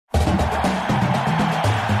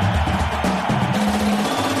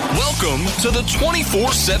Welcome to the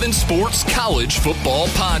 24/7 Sports College Football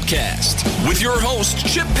Podcast with your hosts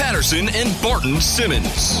Chip Patterson and Barton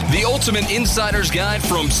Simmons. The ultimate insider's guide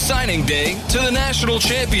from signing day to the national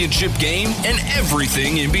championship game and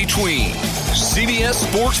everything in between. CBS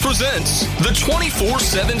Sports presents the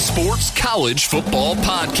 24/7 Sports College Football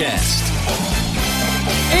Podcast.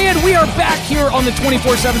 And we are back here on the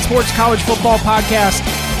 24/7 Sports College Football Podcast.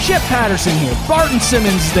 Chip Patterson here, Barton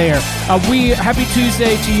Simmons there. Happy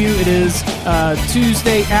Tuesday to you. It is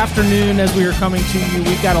Tuesday afternoon as we are coming to you.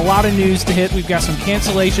 We've got a lot of news to hit. We've got some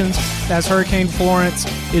cancellations as Hurricane Florence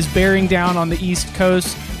is bearing down on the East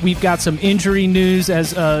Coast. We've got some injury news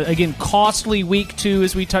as, again, costly week 2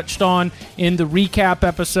 as we touched on in the recap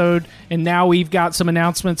episode. And now we've got some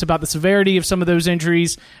announcements about the severity of some of those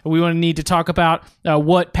injuries. We want to need to talk about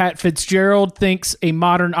what Pat Fitzgerald thinks a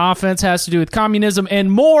modern offense has to do with communism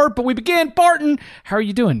and more. But we begin. Barton, how are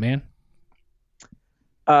you doing, man?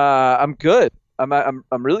 I'm good. I'm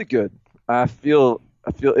really good. I feel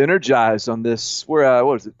energized on this. We're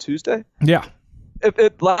what is it, Tuesday? Yeah.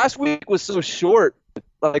 Last week was so short.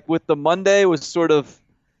 Like with the Monday was sort of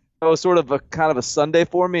a kind of a Sunday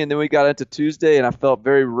for me, and then we got into Tuesday, and I felt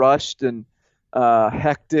very rushed and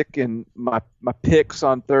hectic. And my picks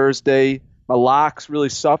on Thursday, my locks really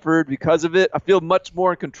suffered because of it. I feel much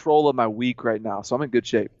more in control of my week right now, so I'm in good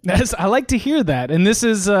shape. I like to hear that, and this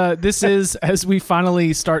is as we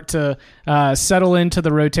finally start to settle into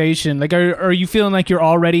the rotation. Like, are you feeling like you're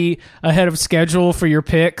already ahead of schedule for your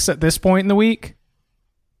picks at this point in the week?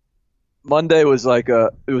 Monday was like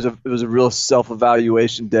it was a real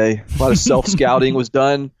self-evaluation day. A lot of self-scouting was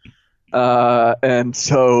done, and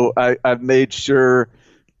so I've made sure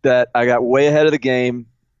that I got way ahead of the game.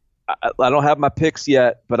 I don't have my picks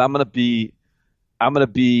yet, but I'm gonna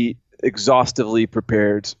be exhaustively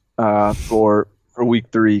prepared for week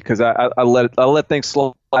 3 because I let things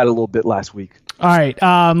slide a little bit last week. All right,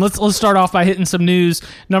 let's start off by hitting some news.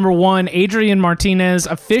 Number 1, Adrian Martinez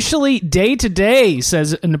officially day-to-day,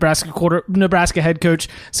 says Nebraska head coach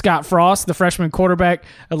Scott Frost. The freshman quarterback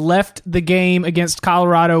left the game against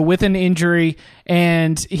Colorado with an injury,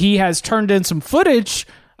 and he has turned in some footage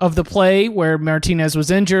of the play where Martinez was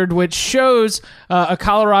injured, which shows a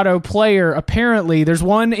Colorado player, apparently. There's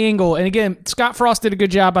one angle, and again, Scott Frost did a good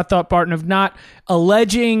job, I thought, Barton, of not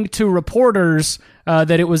alleging to reporters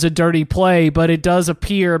that it was a dirty play, but it does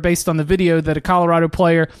appear, based on the video, that a Colorado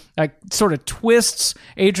player sort of twists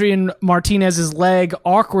Adrian Martinez's leg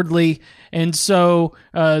awkwardly, and so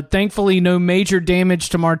thankfully no major damage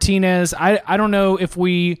to Martinez. I don't know if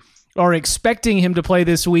we are expecting him to play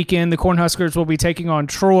this weekend. The Cornhuskers will be taking on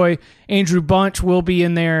Troy. Andrew Bunch will be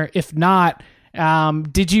in there. If not,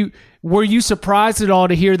 were you surprised at all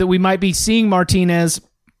to hear that we might be seeing Martinez?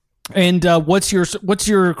 And what's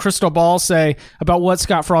your crystal ball say about what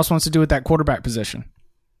Scott Frost wants to do with that quarterback position?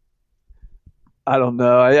 I don't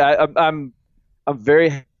know. I'm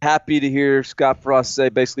very happy to hear Scott Frost say,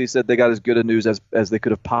 basically said they got as good a news as they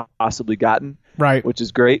could have possibly gotten. Right. Which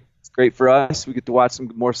is great. It's great for us. We get to watch some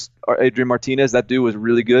more Adrian Martinez. That dude was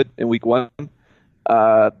really good in week 1.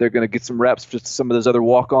 They're going to get some reps for some of those other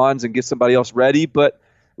walk-ons and get somebody else ready. But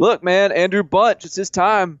look, man, Andrew Bunch, it's his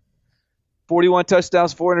time. 41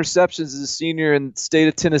 touchdowns, 4 interceptions as a senior in the state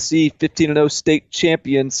of Tennessee, 15-0 state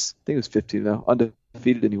champions. I think it was 15-0,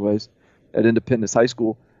 undefeated anyways, at Independence High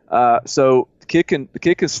School. So the kid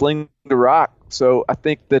can sling the rock. So I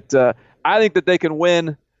think that they can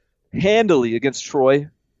win handily against Troy,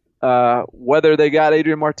 whether they got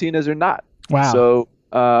Adrian Martinez or not. Wow. So,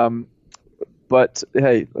 but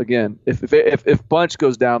hey, again, if Bunch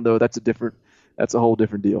goes down though, that's a whole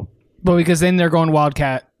different deal. But because then they're going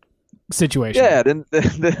Wildcat situation. Yeah, then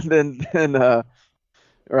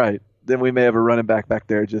right. Then we may have a running back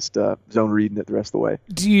there just zone reading it the rest of the way.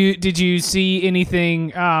 Did you see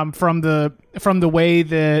anything from the way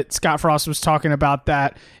that Scott Frost was talking about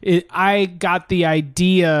that? I got the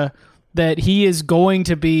idea that he is going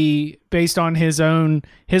to be, based on his own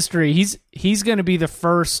history, he's going to be the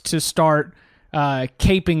first to start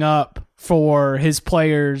caping up for his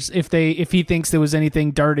players if he thinks there was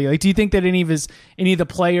anything dirty. Like, do you think that any of the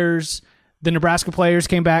players, the Nebraska players,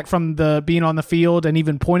 came back from the being on the field and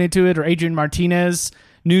even pointed to it, or Adrian Martinez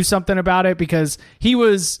knew something about it? Because he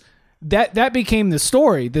was that became the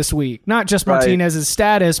story this week. Not just Martinez's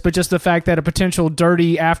status, but just the fact that a potential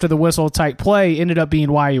dirty after the whistle type play ended up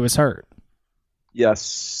being why he was hurt.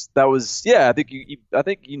 Yes, that was. Yeah, I think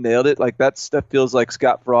you nailed it. Like that feels like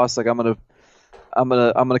Scott Frost. Like I'm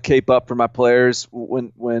gonna cape up for my players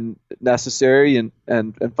when necessary and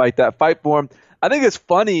fight for them. I think it's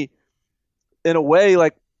funny in a way,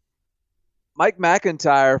 like Mike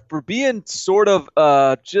McIntyre, for being sort of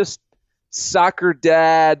just soccer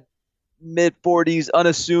dad, mid-40s,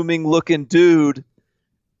 unassuming looking dude.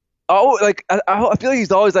 Oh, like I feel like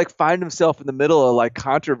he's always like find himself in the middle of like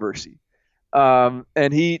controversy.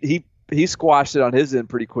 And he squashed it on his end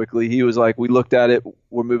pretty quickly. He was like, we looked at it,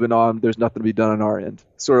 we're moving on. There's nothing to be done on our end.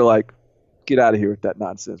 Sort of like, get out of here with that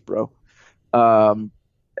nonsense, bro. But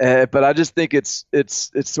I just think it's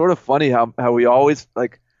sort of funny how we always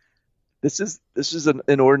like, this is an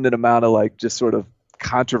inordinate amount of like just sort of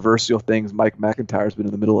controversial things Mike McIntyre's been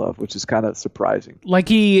in the middle of, which is kind of surprising. Like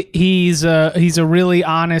he's a really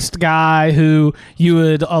honest guy who you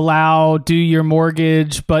would allow do your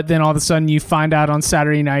mortgage, but then all of a sudden you find out on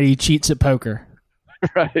Saturday night he cheats at poker.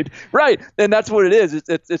 Right, and that's what it is.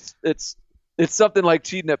 It's something like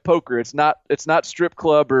cheating at poker. It's not strip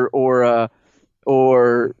club or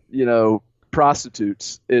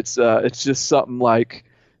prostitutes. It's just something like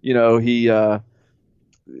he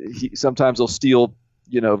sometimes will steal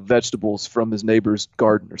vegetables from his neighbor's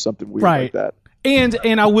garden or something weird like that.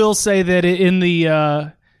 And I will say that in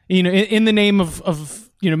the in the name of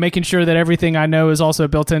making sure that everything I know is also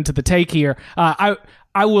built into the take here, I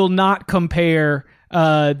will not compare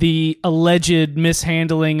the alleged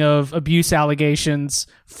mishandling of abuse allegations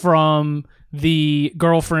from the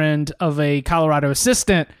girlfriend of a Colorado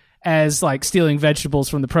assistant as like stealing vegetables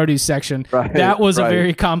from the produce section. That was a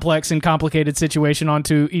very complex and complicated situation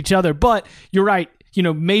onto each other. But you're right.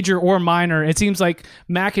 Major or minor, it seems like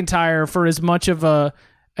McIntyre, for as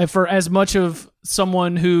much of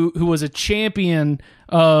someone who was a champion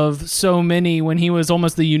of so many when he was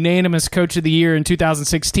almost the unanimous coach of the year in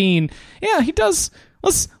 2016. Yeah, he does.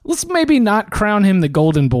 Let's maybe not crown him the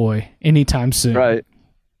golden boy anytime soon. Right.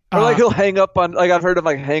 Or like he'll hang up on, like I've heard him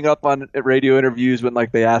like hang up on radio interviews when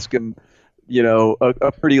like they ask him,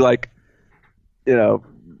 a pretty like,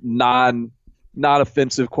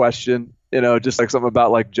 non-offensive question. Just like something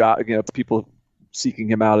about like job, people seeking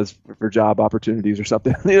him out for job opportunities or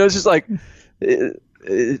something. It's just like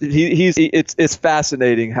it's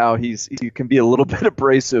fascinating how he can be a little bit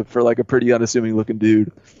abrasive for like a pretty unassuming looking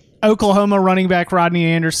dude. Oklahoma running back Rodney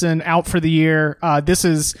Anderson out for the year. This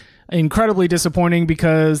is incredibly disappointing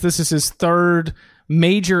because this is his third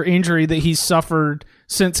major injury that he's suffered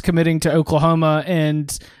since committing to Oklahoma,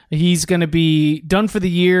 and he's going to be done for the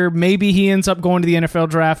year. Maybe he ends up going to the NFL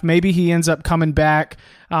draft. Maybe he ends up coming back.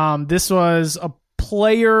 This was a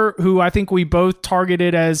player who I think we both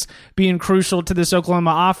targeted as being crucial to this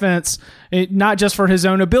Oklahoma offense, not just for his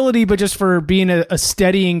own ability, but just for being a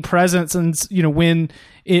steadying presence. And when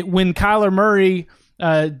Kyler Murray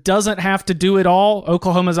doesn't have to do it all,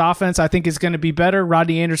 Oklahoma's offense, I think, is going to be better.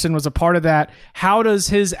 Rodney Anderson was a part of that. How does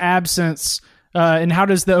his absence and how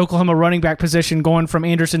does the Oklahoma running back position going from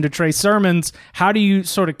Anderson to Trey Sermons, how do you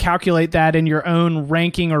sort of calculate that in your own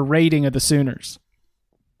ranking or rating of the Sooners?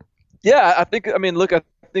 Yeah, I think it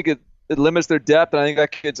limits their depth, and I think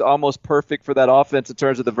that kid's almost perfect for that offense in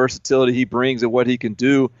terms of the versatility he brings and what he can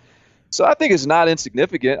do. So I think it's not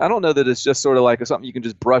insignificant. I don't know that it's just sort of like something you can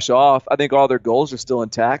just brush off. I think all their goals are still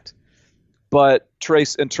intact. But I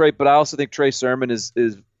also think Trey Sermon is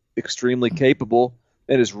extremely capable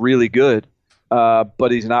and is really good.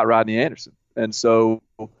 But he's not Rodney Anderson. And so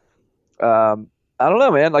I don't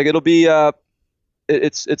know, man. Like it'll be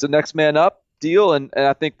it's a next man up deal, and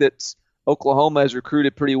I think that Oklahoma has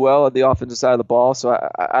recruited pretty well at the offensive side of the ball. So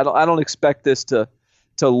I don't expect this to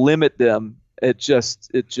limit them. It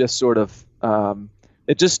just sort of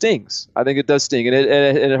it just stings. I think it does sting, and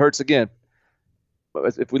it hurts again.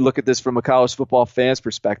 If we look at this from a college football fan's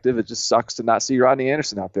perspective, it just sucks to not see Rodney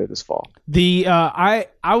Anderson out there this fall. I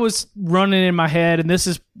was running in my head, and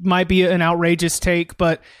this might be an outrageous take,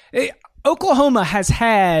 but Oklahoma has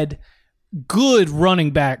had good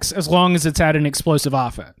running backs as long as it's had an explosive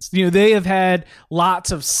offense. They have had lots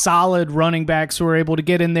of solid running backs who are able to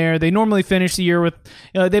get in there. They normally finish the year with,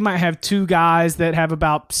 they might have two guys that have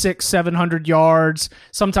about 600-700 yards.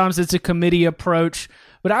 Sometimes it's a committee approach.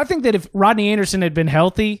 But I think that if Rodney Anderson had been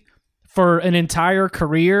healthy for an entire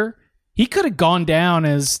career, he could have gone down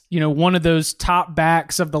as, one of those top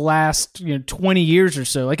backs of the last 20 years or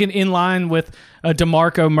so, like in line with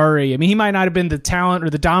DeMarco Murray. I mean, he might not have been the talent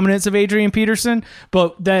or the dominance of Adrian Peterson,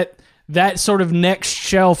 but that sort of next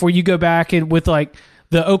shelf where you go back and with like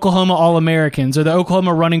the Oklahoma All-Americans or the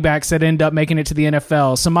Oklahoma running backs that end up making it to the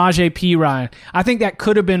NFL, Samaje Perine. I think that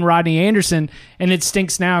could have been Rodney Anderson, and it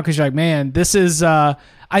stinks now because you're like, man, this is I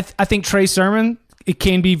think Trey Sermon, it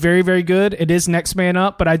can be very, very good. It is next man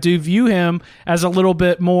up, but I do view him as a little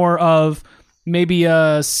bit more of maybe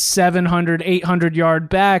a 700, 800-yard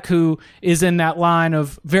back who is in that line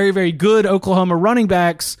of very, very good Oklahoma running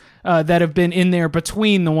backs that have been in there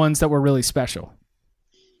between the ones that were really special.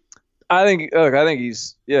 I think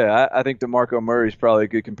he's I think DeMarco Murray is probably a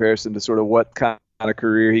good comparison to sort of what kind of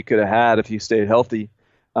career he could have had if he stayed healthy.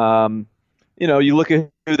 You look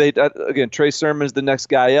at who again, Trey Sermon's the next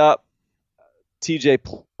guy up. TJ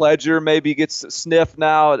Pledger maybe gets a sniff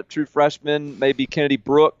now, a true freshman. Maybe Kennedy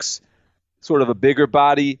Brooks, sort of a bigger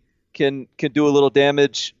body, can do a little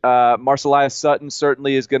damage. Marcelias Sutton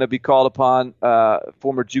certainly is going to be called upon.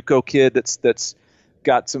 Former JUCO kid that's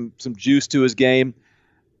got some juice to his game.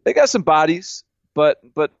 They got some bodies, but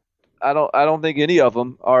I don't think any of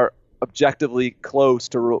them are objectively close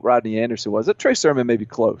to Rodney Anderson was. Trey Sermon may be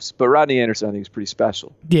close, but Rodney Anderson I think is pretty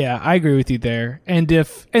special. Yeah, I agree with you there. And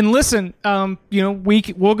listen,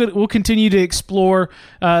 we'll continue to explore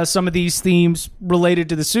some of these themes related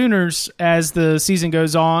to the Sooners as the season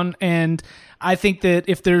goes on. And I think that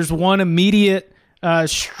if there's one immediate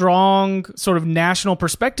strong sort of national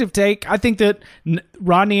perspective take, I think that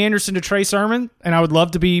Rodney Anderson to Trey Sermon, and I would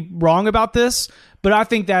love to be wrong about this, but I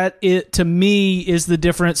think that it, to me, is the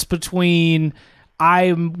difference between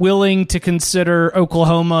I'm willing to consider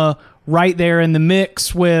Oklahoma right there in the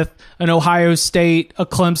mix with an Ohio State, a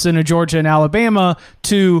Clemson, a Georgia, and Alabama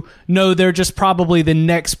to no, they're just probably the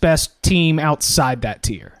next best team outside that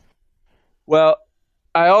tier. Well,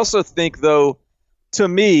 I also think, though, to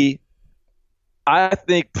me, I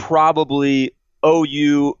think probably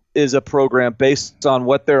OU is a program based on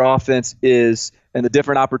what their offense is and the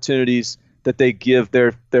different opportunities that they give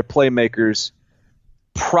their playmakers,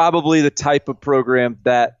 probably the type of program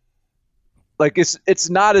that, like, it's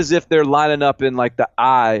not as if they're lining up in like the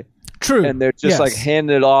I. True. And they're just like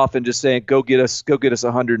handing it off and just saying, go get us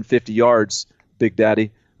 150 yards, Big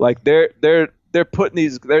Daddy. Like they're putting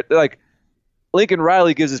these, they're like, Lincoln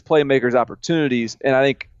Riley gives his playmakers opportunities, and I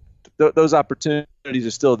think those opportunities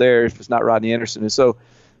are still there if it's not Rodney Anderson. And so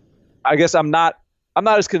I guess I'm not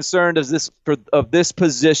as concerned as this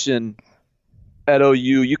position at OU.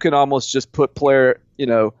 You can almost just put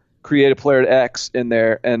create a player X in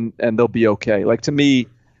there and they'll be okay. Like, to me,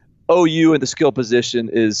 OU in the skill position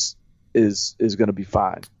is going to be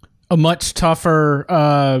fine. A much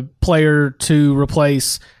tougher player to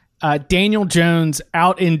replace. Daniel Jones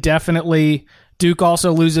out indefinitely. Duke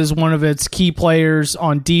also loses one of its key players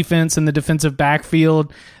on defense in the defensive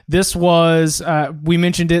backfield. This was, we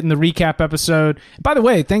mentioned it in the recap episode. By the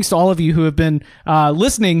way, thanks to all of you who have been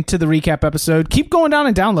listening to the recap episode. Keep going down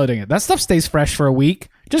and downloading it. That stuff stays fresh for a week.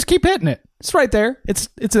 Just keep hitting it. It's right there. It's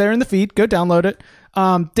there in the feed. Go download it.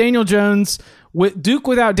 Daniel Jones, Duke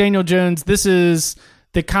without Daniel Jones, this is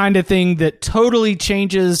the kind of thing that totally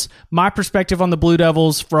changes my perspective on the Blue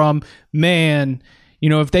Devils from, man,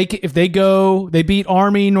 if they beat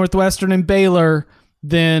Army, Northwestern, and Baylor,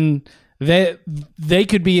 then they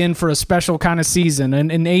could be in for a special kind of season, an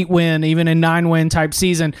 8-win, even a 9-win type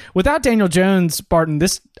season. Without Daniel Jones, Barton,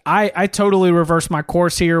 I totally reversed my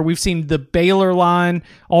course here. We've seen the Baylor line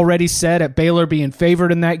already set at Baylor being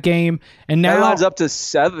favored in that game, and now that line's up to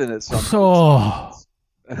 7 at some point. Oh,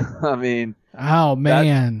 I mean, oh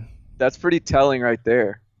man, that's pretty telling right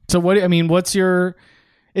there. So what's your?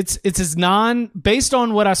 It's his based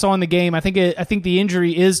on what I saw in the game. I think the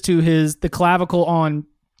injury is to the clavicle on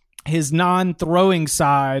his non-throwing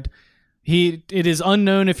side. It is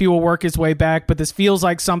unknown if he will work his way back, but this feels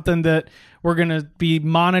like something that we're going to be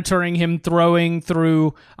monitoring him throwing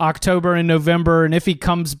through October and November. And if he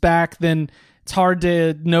comes back, then it's hard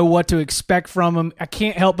to know what to expect from him. I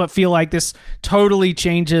can't help but feel like this totally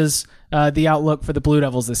changes the outlook for the Blue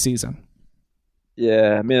Devils this season.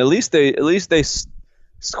 Yeah, I mean, at least they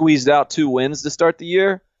squeezed out 2 wins to start the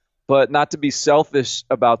year. But not to be selfish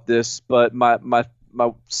about this, but my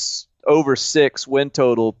over 6 win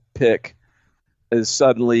total pick is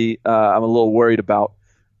suddenly I'm a little worried about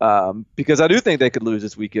because I do think they could lose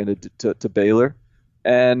this weekend to Baylor.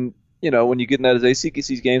 And when you get in those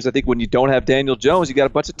ACC's games, I think when you don't have Daniel Jones, you got a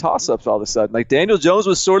bunch of toss-ups all of a sudden. Like, Daniel Jones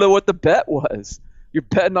was sort of what the bet was. You're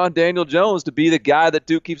betting on Daniel Jones to be the guy that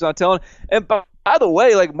Duke keeps on telling. And by the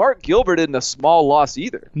way, like, Mark Gilbert isn't a small loss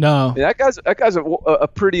either. No, I mean, that guy's a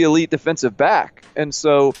pretty elite defensive back. And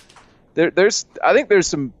so I think there's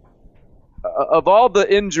some of all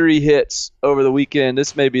the injury hits over the weekend,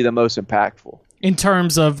 this may be the most impactful in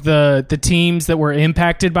terms of the teams that were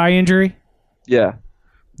impacted by injury. Yeah.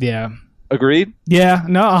 Agreed? Yeah,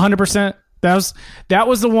 no, 100%. That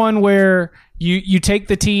was the one where you take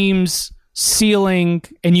the team's ceiling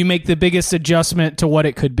and you make the biggest adjustment to what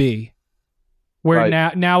it could be. Where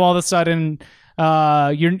right. now all of a sudden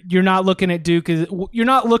you're not looking at Duke. You're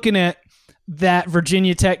not looking at that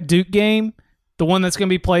Virginia Tech Duke game, the one that's going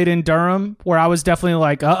to be played in Durham, where I was definitely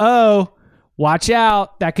like, watch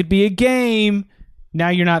out, that could be a game. Now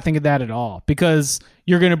you're not thinking that at all because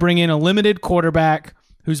you're going to bring in a limited quarterback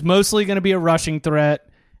who's mostly going to be a rushing threat,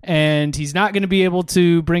 and he's not going to be able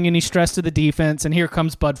to bring any stress to the defense, and here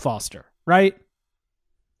comes Bud Foster, right?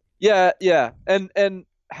 Yeah. And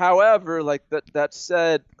however, like that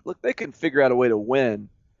said, look, they can figure out a way to win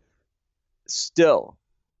still.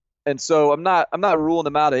 And so I'm not ruling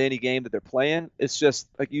them out of any game that they're playing. It's just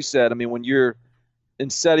like you said, I mean, when you're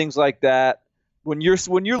in settings like that, when you're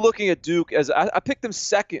looking at Duke, as I picked them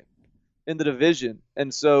second in the division,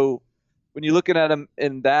 and so when you're looking at them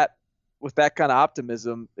in that with that kind of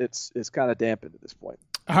optimism, it's kind of dampened at this point.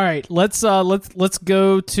 All right, let's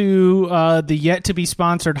go to the yet to be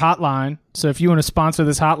sponsored hotline. So if you want to sponsor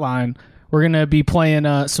this hotline, we're gonna be playing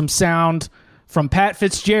some sound from Pat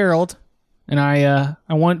Fitzgerald, and I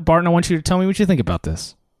want you to tell me what you think about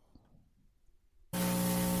this.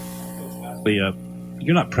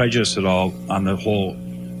 You're not prejudiced at all on the whole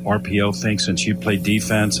RPO thing, since you played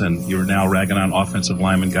defense and you're now ragging on offensive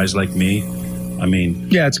linemen, guys like me. I mean,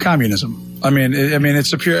 yeah, it's communism. I mean,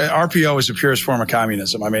 it's RPO is the purest form of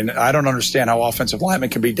communism. I mean, I don't understand how offensive linemen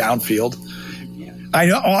can be downfield. I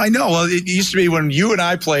know. Well, it used to be when you and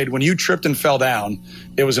I played, when you tripped and fell down,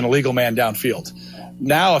 it was an illegal man downfield.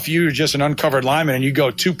 Now, if you're just an uncovered lineman and you go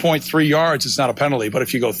 2.3 yards, it's not a penalty. But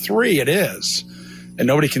if you go 3, it is. And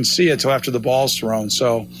nobody can see it until after the ball's thrown.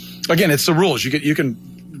 So, again, it's the rules. You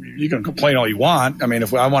can complain all you want. I mean,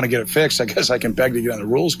 if I want to get it fixed, I guess I can beg to get on the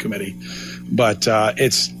rules committee. But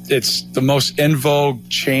it's the most in vogue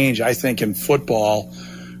change, I think, in football,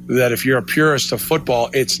 that if you're a purist of football,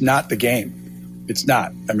 it's not the game. It's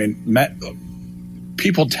not. I mean,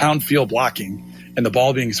 people downfield blocking and the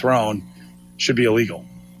ball being thrown should be illegal.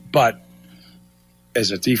 But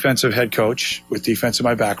as a defensive head coach with defense in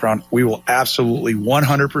my background, we will absolutely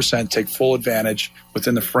 100% take full advantage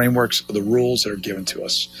within the frameworks of the rules that are given to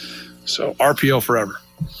us. So RPO forever.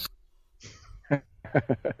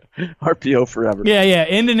 RPO forever. Yeah.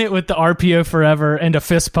 Ending it with the RPO forever and a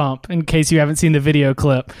fist pump, in case you haven't seen the video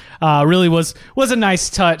clip. Really was a nice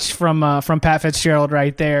touch from Pat Fitzgerald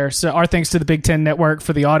right there. So our thanks to the Big Ten Network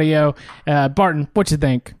for the audio. Barton, what you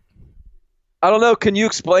think? I don't know. Can you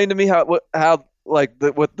explain to me how like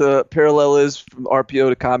what the parallel is from RPO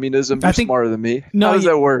to communism? You're smarter than me. No, how does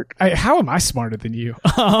that work? How am I smarter than you?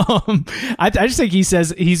 I just think he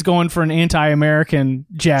says he's going for an anti-American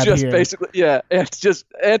jab just here. Basically, yeah. It's just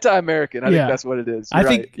anti-American. I think that's what it is.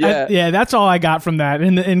 You're right. That's all I got from that.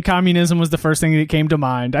 And communism was the first thing that came to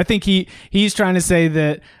mind. I think he's trying to say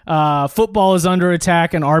that football is under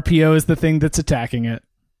attack and RPO is the thing that's attacking it.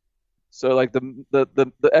 So like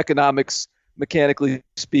the economics, mechanically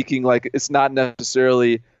speaking, like it's not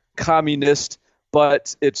necessarily communist,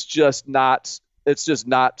 but it's just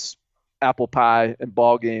not apple pie and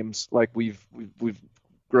ball games like we've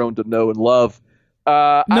grown to know and love.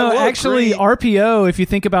 No, actually, RPO, if you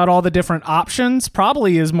think about all the different options,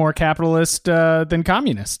 probably is more capitalist than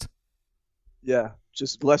communist. Yeah,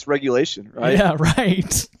 just less regulation, right? Yeah,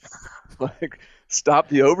 right. Like stop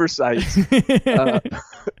the oversight.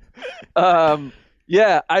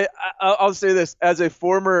 Yeah, I'll say this. As a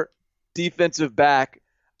former defensive back,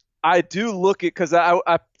 I do look at, because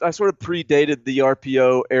I sort of predated the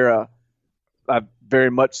RPO era. I very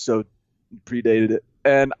much so predated it.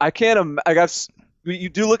 And I can't – you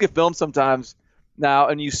do look at film sometimes now,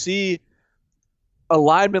 and you see a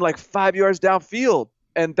lineman like 5 yards downfield,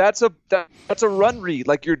 and that's a run read.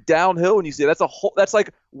 Like you're downhill when you see it. That's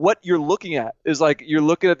like what you're looking at is like you're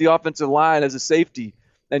looking at the offensive line as a safety,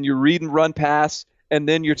 and you're reading run pass. And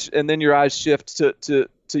then your eyes shift to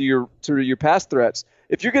your pass threats.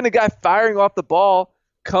 If you're getting a guy firing off the ball,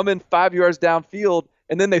 coming 5 yards downfield,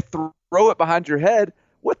 and then they throw it behind your head,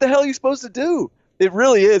 what the hell are you supposed to do? It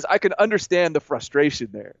really is. I can understand the frustration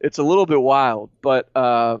there. It's a little bit wild, but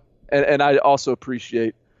and I also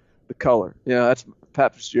appreciate the color. That's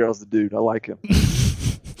Pat Fitzgerald's the dude. I like him.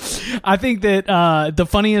 I think that the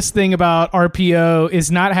funniest thing about RPO is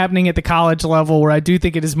not happening at the college level, where I do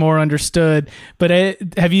think it is more understood. But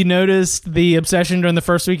have you noticed the obsession during the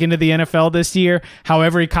first weekend of the NFL this year? How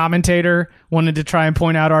every commentator wanted to try and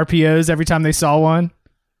point out RPOs every time they saw one?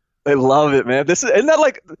 They love it, man. Isn't that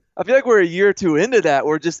like, I feel like we're a year or two into that,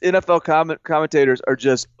 where just NFL commentators are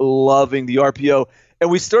just loving the RPO. And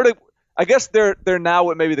we started, I guess they're now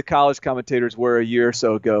what maybe the college commentators were a year or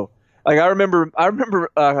so ago. Like I remember. I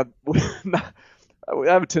have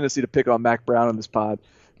a tendency to pick on Mac Brown on this pod,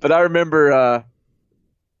 but I remember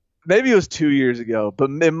maybe it was 2 years ago, but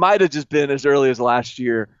it might have just been as early as last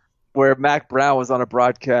year, where Mac Brown was on a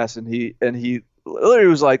broadcast and he literally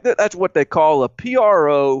was like, "That's what they call a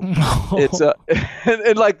PRO." It's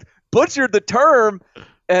and like butchered the term,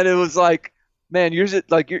 and it was like, man, you're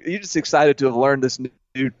just excited to have learned this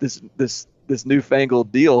this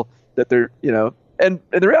newfangled deal that they're, and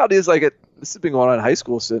the reality is like this has been going on in high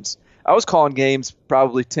school since I was calling games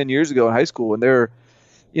probably 10 years ago in high school, and they're,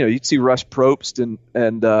 you'd see Russ Probst and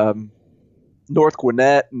North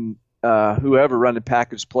Gwinnett and whoever running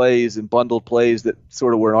package plays and bundled plays that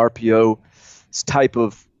sort of were an RPO type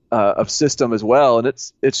of system as well, and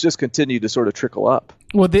it's just continued to sort of trickle up.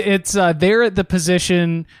 Well, it's they're at the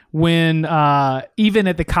position when even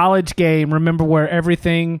at the college game, remember where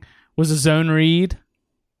everything was a zone read.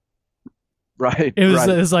 Right. It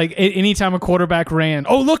was like anytime a quarterback ran,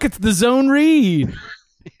 oh look, it's the zone read.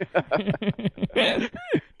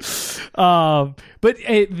 But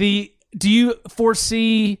do you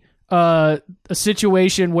foresee a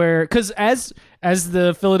situation where, because as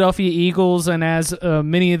the Philadelphia Eagles and as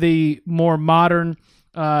many of the more modern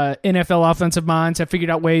NFL offensive minds have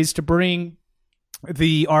figured out ways to bring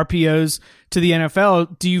the RPOs to the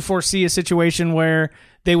NFL, do you foresee a situation where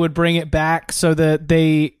they would bring it back so that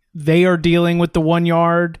they are dealing with the 1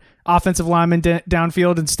 yard offensive lineman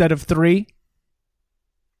downfield instead of 3?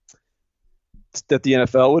 That the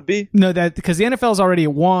NFL would be? No, that because the NFL is already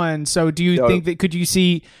at 1. So do you think that could you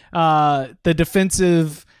see the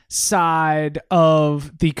defensive side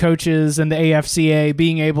of the coaches and the AFCA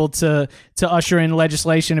being able to usher in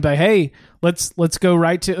legislation about, hey, let's go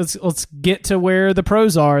right to let's get to where the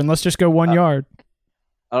pros are and let's just go 1 yard?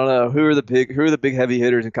 I don't know who are the big heavy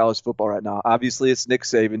hitters in college football right now. Obviously, it's Nick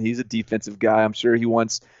Saban. He's a defensive guy. I'm sure he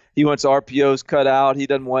wants RPOs cut out. He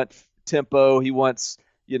doesn't want tempo. He wants,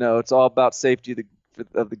 it's all about safety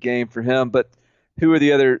of the game for him. But who are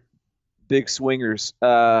the other big swingers?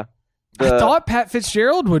 I thought Pat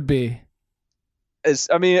Fitzgerald would be.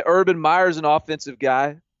 Urban Meyer's an offensive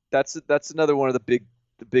guy. That's another one of the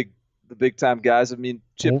big time guys.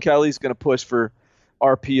 Chip Kelly's going to push for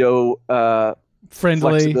RPO friendly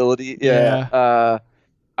flexibility. Yeah.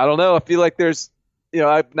 I don't know. I feel like there's,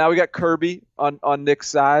 now we got Kirby on Nick's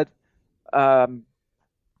side.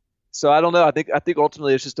 So I don't know. I think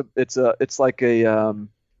ultimately it's just it's like a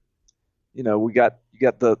you got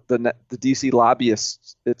the DC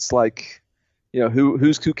lobbyists. It's like,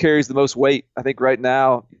 who carries the most weight. I think right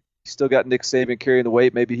now you still got Nick Saban carrying the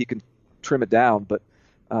weight. Maybe he can trim it down, but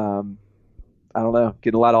I don't know.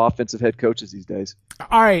 Getting a lot of offensive head coaches these days.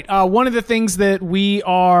 All right. One of the things that we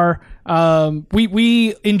are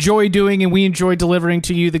we enjoy doing and we enjoy delivering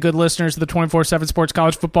to you, the good listeners of the 24/7 Sports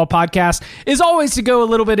College Football Podcast, is always to go a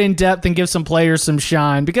little bit in depth and give some players some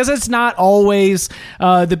shine, because it's not always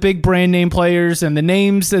the big brand name players and the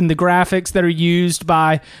names and the graphics that are used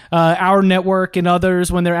by our network and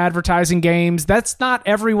others when they're advertising games. That's not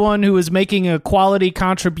everyone who is making a quality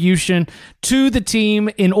contribution to the team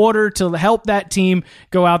in order to help that team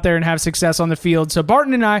go out there and have success on the field. So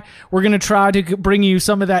Barton and I, we're going to try to bring you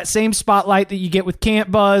some of that same spotlight that you get with Camp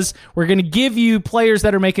Buzz. We're going to give you players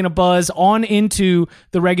that are making a buzz on into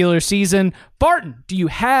the regular season. Barton, do you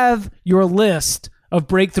have your list of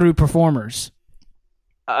breakthrough performers?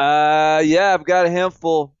 Yeah, I've got a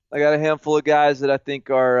handful. I got a handful of guys that I think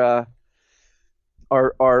are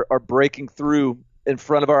breaking through in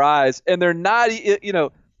front of our eyes, and they're not.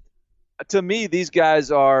 To me, these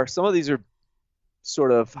guys are. Some of these are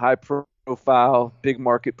sort of high profile, big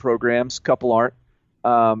market programs. A couple aren't.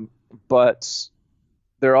 But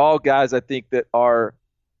they're all guys I think that are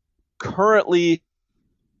currently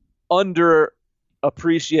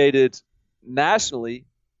underappreciated nationally.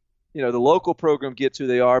 The local program gets who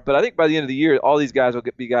they are, but I think by the end of the year, all these guys will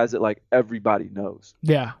be guys that like everybody knows.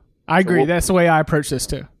 Yeah, I agree. That's the way I approach this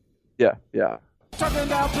too. Yeah. Talking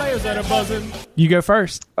about players that are buzzing. You go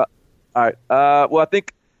first. All right. Well, I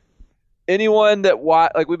think anyone that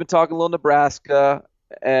like we've been talking a little Nebraska,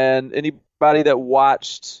 and anybody that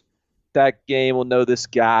watched that game will know this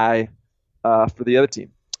guy for the other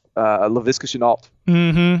team, Laviska Shenault.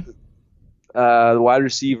 Mm-hmm. The wide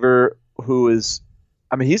receiver who is,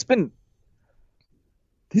 he's been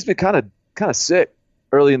kind of sick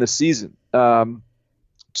early in the season. 2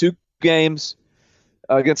 games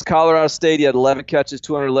against Colorado State, he had 11 catches,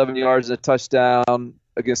 211 yards, and a touchdown.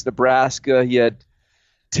 Against Nebraska, he had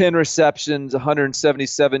 10 receptions,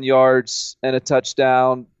 177 yards, and a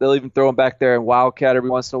touchdown. They'll even throw him back there in Wildcat every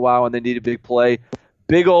once in a while when they need a big play.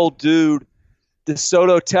 Big old dude.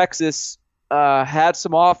 DeSoto, Texas, had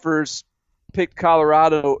some offers, picked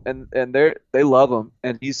Colorado, and they love him.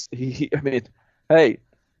 And hey,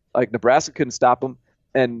 like Nebraska couldn't stop him,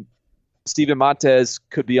 and Steven Montez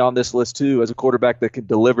could be on this list too as a quarterback that can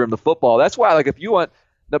deliver him the football. That's why, like, if you want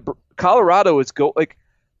Colorado is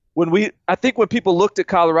I think when people looked at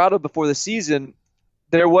Colorado before the season,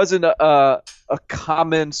 there wasn't a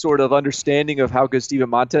common sort of understanding of how good Steven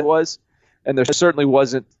Montez was. and there certainly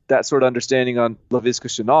wasn't that sort of understanding on Laviska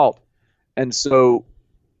Shenault. And so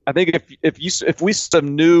I think if we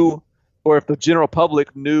knew, or if the general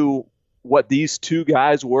public knew what these two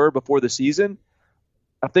guys were before the season,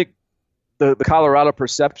 I think the Colorado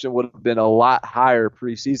perception would have been a lot higher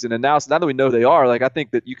preseason. And now that we know they are, like, I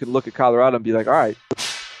think that you can look at Colorado and be like, all right,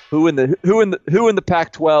 who in the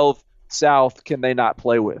Pac-12 South can they not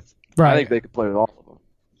play with? Right. I think they could play with all of them.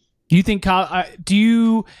 Do you think?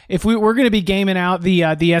 If we're going to be gaming out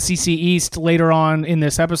the SEC East later on in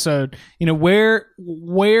this episode,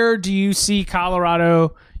 where do you see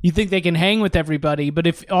Colorado? You think they can hang with everybody, but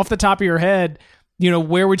if off the top of your head,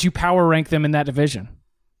 where would you power rank them in that division?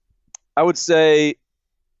 I would say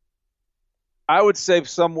I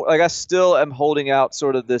still am holding out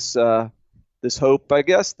sort of this hope, I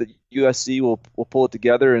guess, that USC will pull it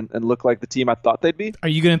together and look like the team I thought they'd be. Are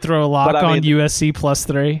you going to throw a lock on USC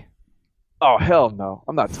 +3? Oh, hell no!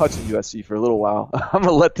 I'm not touching USC for a little while. I'm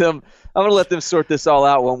gonna let them sort this all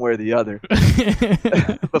out one way or the other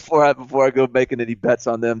before I go making any bets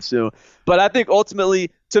on them soon. But I think ultimately,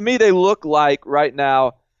 to me, they look like right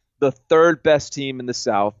now the third best team in the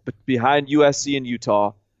South, behind USC and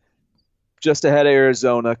Utah, just ahead of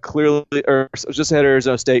Arizona, just ahead of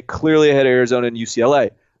Arizona State, clearly ahead of Arizona and UCLA.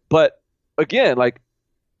 But again, like,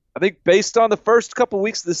 I think based on the first couple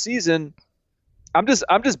weeks of the season, I'm just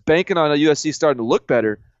banking on a USC starting to look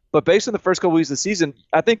better. But based on the first couple weeks of the season,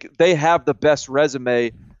 I think they have the best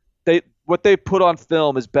resume. What they put on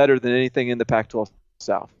film is better than anything in the Pac-12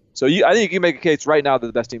 South. So I think you can make a case right now they're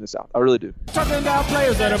the best team in the South. I really do. Talking about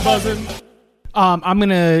players that are buzzing. I'm going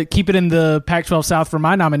to keep it in the Pac-12 South for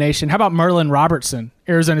my nomination. How about Merlin Robertson,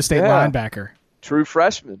 Arizona State linebacker? True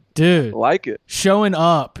freshman. Dude. I like it. Showing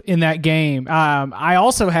up in that game. I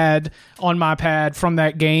also had on my pad from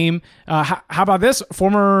that game, how about this?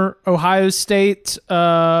 Former Ohio State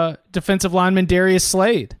defensive lineman Darius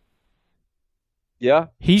Slade. Yeah.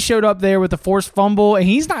 He showed up there with a forced fumble, and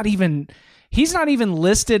he's not even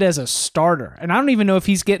listed as a starter. And I don't even know if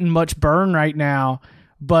he's getting much burn right now.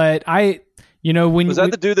 But was that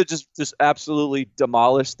the dude that just absolutely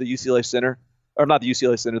demolished the UCLA center? Or not the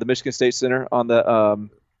UCLA center, the Michigan State center on the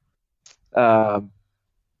turnover?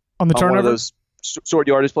 One of those short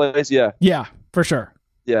yardage plays? Yeah. Yeah, for sure.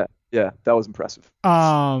 Yeah, that was impressive.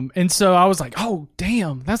 And so I was like, oh,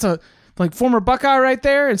 damn, that's a former Buckeye right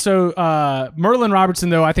there. And so Merlin Robertson,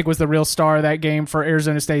 though, I think was the real star of that game for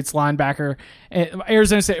Arizona State's linebacker,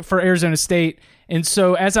 Arizona State. And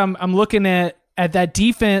so as I'm looking at that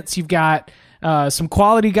defense, you've got some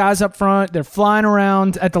quality guys up front. They're flying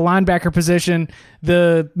around at the linebacker position.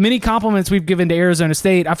 The many compliments we've given to Arizona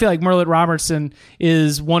State, I feel like Merlin Robertson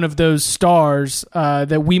is one of those stars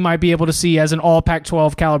that we might be able to see as an all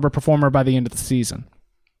Pac-12 caliber performer by the end of the season.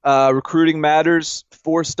 Recruiting matters.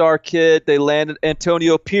 4-star kid. They landed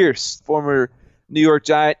Antonio Pierce, former New York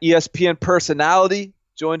Giant, ESPN personality,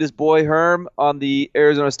 joined his boy Herm on the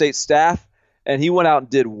Arizona State staff, and he went out and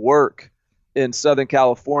did work in Southern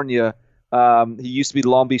California. He used to be the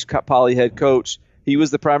Long Beach Poly head coach. He was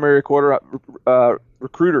the primary recruiter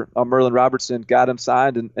on Merlin Robertson, got him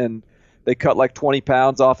signed, and they cut like 20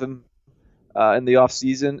 pounds off him in the off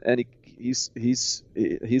season, and he's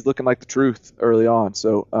looking like the truth early on.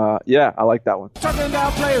 So I like that one. Talking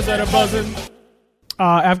about players that are buzzing.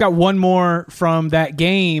 I've got one more from that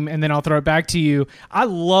game, and then I'll throw it back to you. I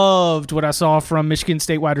loved what I saw from Michigan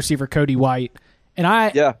State wide receiver Cody White. And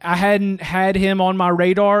I hadn't had him on my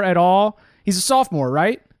radar at all. He's a sophomore,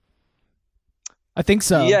 right? I think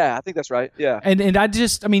so. Yeah, I think that's right. Yeah. And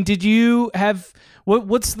did you have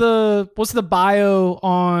what's the bio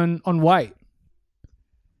on White?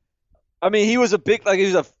 I mean, he was a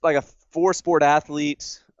 4-sport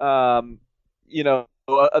athlete.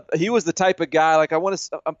 He was the type of guy, like,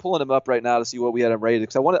 I'm pulling him up right now to see what we had him rated,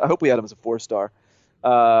 because I hope we had him as a 4-star.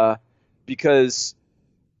 Because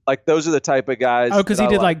like, those are the type of guys. Oh, because he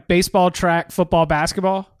did like baseball, track, football,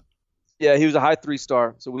 basketball. Yeah, he was a high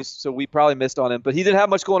 3-star, so we probably missed on him. But he didn't have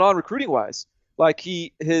much going on recruiting wise. Like,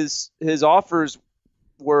 his offers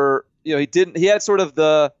were, he had sort of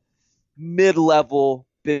the mid-level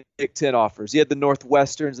Big Ten offers. He had the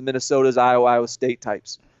Northwesterns, the Minnesotas, Iowa State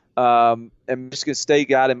types. And Michigan State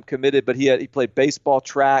got him committed, but he played baseball,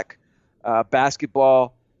 track,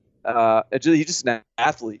 basketball. He's just an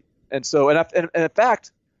athlete, and so and in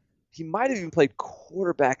fact, he might have even played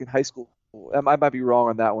quarterback in high school. I might be wrong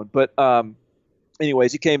on that one, but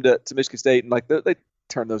anyways, he came to Michigan State, and like they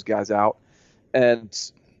turned those guys out,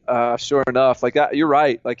 and sure enough, like you're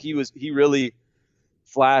right, like he really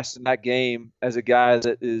flashed in that game as a guy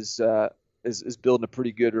that is building a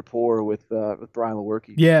pretty good rapport with Brian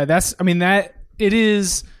Lewerke. Yeah, it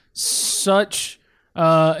is such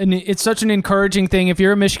and it's such an encouraging thing. If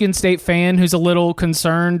you're a Michigan State fan who's a little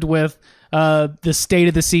concerned with the state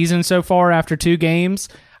of the season so far after 2 games,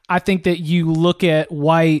 I think that you look at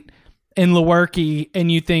White and Lewerke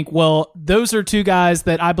and you think, well, those are 2 guys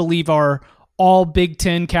that I believe are all Big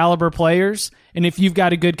Ten caliber players. And if you've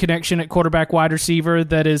got a good connection at quarterback wide receiver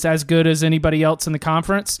that is as good as anybody else in the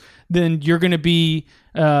conference, then you're going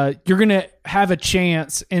to have a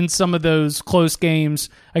chance in some of those close games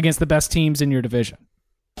against the best teams in your division.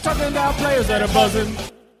 Talking about players that are buzzing.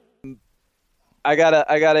 I got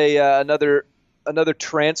another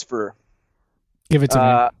transfer. Give it to me.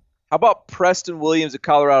 How about Preston Williams at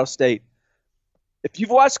Colorado State? If you've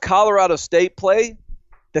watched Colorado State play,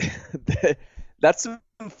 that's some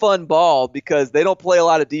fun ball because they don't play a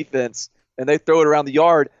lot of defense and they throw it around the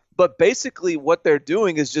yard. But basically what they're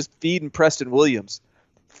doing is just feeding Preston Williams,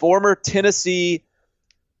 former Tennessee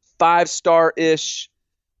 5-star-ish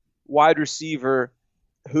wide receiver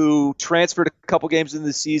who transferred a couple games into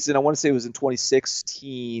the season. I want to say it was in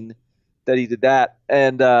 2016 that he did that.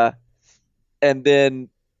 And then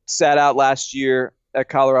sat out last year at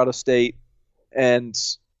Colorado State and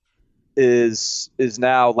is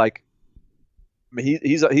now like, I mean,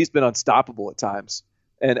 he's been unstoppable at times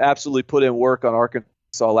and absolutely put in work on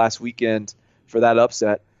Arkansas last weekend for that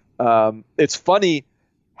upset. It's funny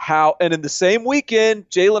how, and in the same weekend,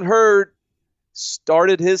 Jalen Hurd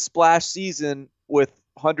started his splash season with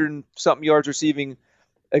 100-something yards receiving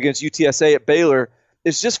against UTSA at Baylor.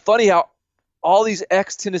 It's just funny how all these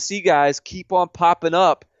ex-Tennessee guys keep on popping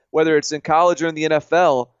up, whether it's in college or in the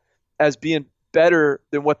NFL, as being better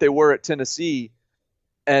than what they were at Tennessee.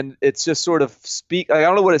 And it's just sort of I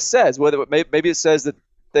don't know what it says. Whether maybe it says that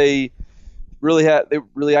they really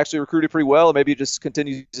actually recruited pretty well, and maybe it just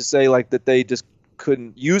continues to say like that they just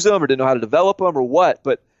couldn't use them or didn't know how to develop them or what.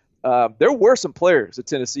 But there were some players at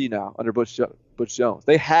Tennessee now under Butch Jones.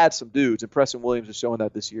 They had some dudes, and Preston Williams is showing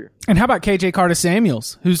that this year. And how about KJ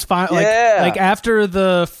Carter-Samuels, who's like after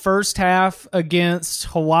the first half against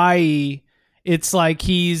Hawaii, it's like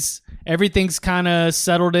everything's kind of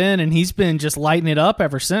settled in, and he's been just lighting it up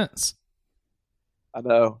ever since. I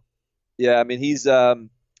know. Yeah, I mean, he's I'm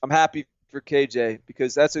happy for KJ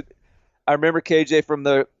because I remember KJ from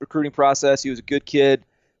the recruiting process. He was a good kid.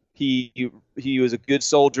 He was a good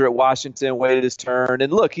soldier at Washington, waited his turn.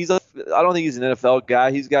 And look, I don't think he's an NFL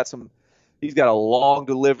guy. He's got a long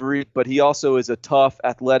delivery, but he also is a tough,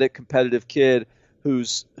 athletic, competitive kid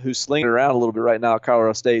who's slinging around a little bit right now at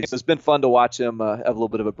Colorado State. So it's been fun to watch him have a little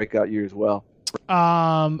bit of a breakout year as well.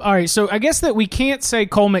 All right, so I guess that we can't say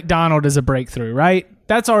Cole McDonald is a breakthrough, right?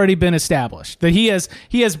 That's already been established. That he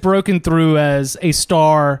has broken through as a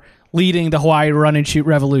star leading the Hawaii run and shoot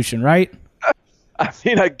revolution, right? I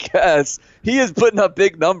mean, I guess he is putting up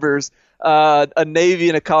big numbers. A Navy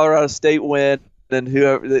and a Colorado State win, then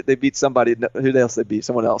whoever they beat somebody. Who else they beat?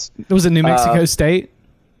 Someone else. It was a New Mexico State.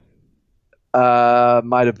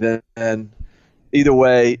 Might have been. Either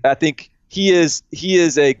way, I think he is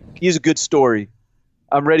a good story.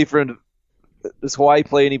 I'm ready for him. Does Hawaii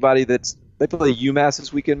play anybody they play UMass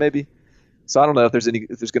this weekend maybe? So I don't know if there's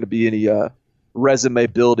going to be any resume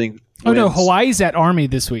building wins. Oh no, Hawaii's at Army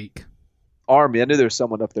this week. Army. I knew there was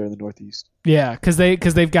someone up there in the Northeast. Yeah, because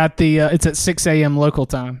they've got the it's at 6 a.m. local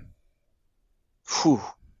time. Whew,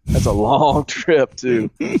 that's a long trip too.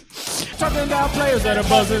 Talking about players that are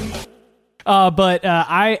buzzing. But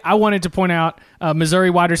I wanted to point out Missouri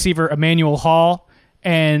wide receiver Emmanuel Hall,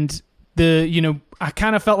 and I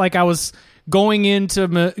kind of felt like I was going into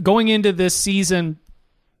this season,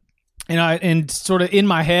 and sort of in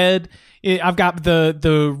my head, I've got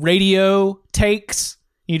the radio takes.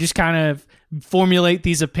 You just kind of formulate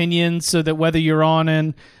these opinions so that whether you're on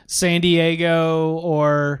in San Diego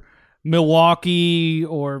or Milwaukee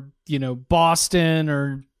or Boston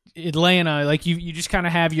or Atlanta, like you just kind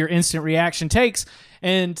of have your instant reaction takes.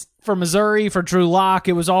 And for Missouri, for Drew Lock,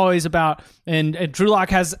 it was always about, and Drew Lock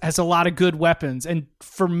has a lot of good weapons. And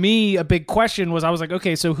for me, a big question was, I was like,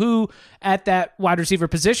 okay, so who at that wide receiver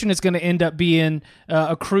position is going to end up being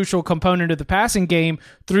a crucial component of the passing game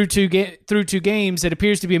through two games? It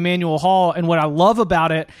appears to be Emmanuel Hall. And what I love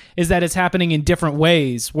about it is that it's happening in different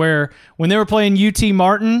ways, where when they were playing UT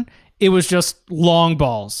Martin, it was just long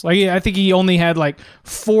balls. Like, I think he only had like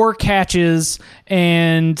 4 catches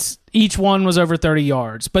and each one was over 30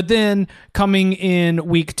 yards. But then coming in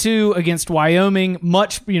week 2 against Wyoming,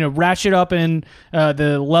 much, ratchet up in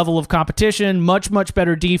the level of competition, much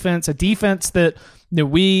better defense, a defense that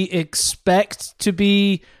we expect to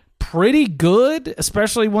be pretty good,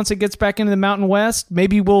 especially once it gets back into the Mountain West.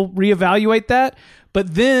 Maybe we'll reevaluate that.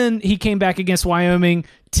 But then he came back against Wyoming,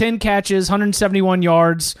 10 catches, 171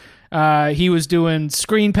 yards. He was doing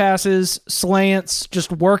screen passes, slants,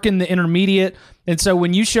 just working the intermediate. And so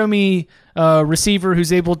when you show me a receiver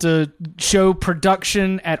who's able to show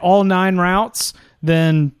production at all 9 routes,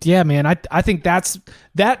 then yeah, man, I think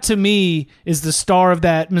that to me is the star of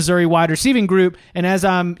that Missouri wide receiving group. And as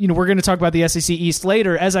we're going to talk about the SEC East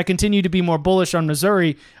later, as I continue to be more bullish on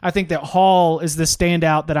Missouri, I think that Hall is the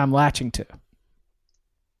standout that I'm latching to.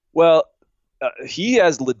 Well, he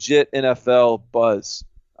has legit NFL buzz.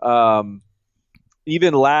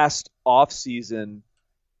 Even last offseason,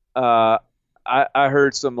 I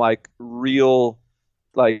heard some real,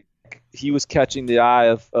 he was catching the eye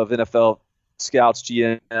of NFL scouts,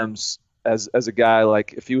 GMs, as a guy,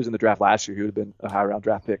 if he was in the draft last year, he would have been a high round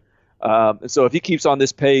draft pick. And so if he keeps on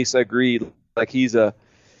this pace, I agree. He's got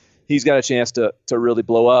a chance to really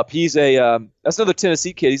blow up. He's that's another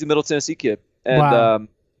Tennessee kid. He's a Middle Tennessee kid, and wow.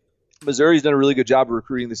 Missouri's done a really good job of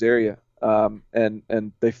recruiting this area. He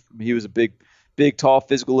was a big, tall,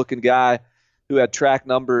 physical looking guy who had track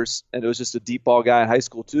numbers, and it was just a deep ball guy in high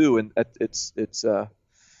school too. And it's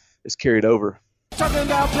carried over. Talking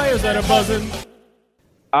about players that are buzzing.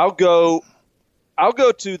 I'll go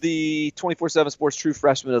to the 24/7 Sports True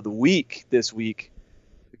Freshman of the Week this week.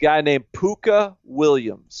 A guy named Puka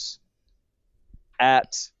Williams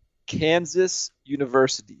at Kansas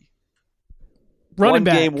University. Running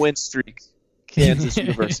back. 1-game win streak. Kansas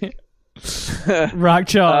University. Rock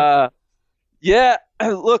chalk. Yeah,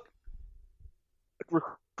 look,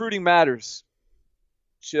 recruiting matters.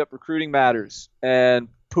 Chip, recruiting matters. And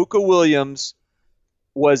Puka Williams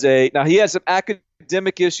now he had some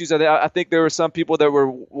academic issues. I think there were some people that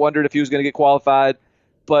were wondering if he was going to get qualified.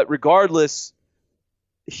 But regardless,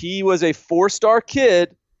 he was a 4-star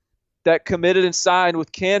kid that committed and signed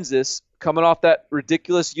with Kansas coming off that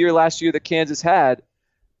ridiculous year last year that Kansas had.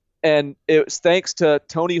 And it was thanks to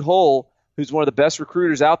Tony Hull, who's one of the best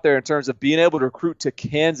recruiters out there in terms of being able to recruit to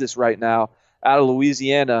Kansas right now out of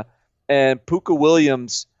Louisiana. And Puka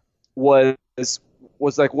Williams was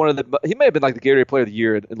one of he may have been the Gatorade Player of the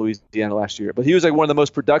Year in Louisiana last year, but he was one of the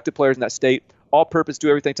most productive players in that state, all-purpose,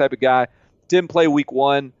 do-everything type of guy. Didn't play week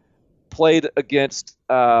 1, played against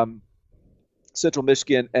Central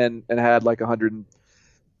Michigan and had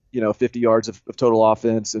 150 yards of total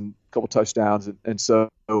offense and a couple touchdowns, and so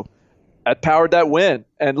that powered that win.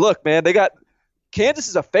 And look, man, Kansas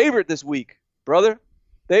is a favorite this week, brother.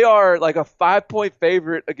 They are a 5-point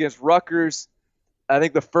favorite against Rutgers. I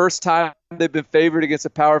think the first time they've been favored against a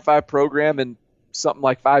Power 5 program in something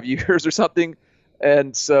like 5 years or something.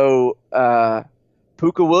 And so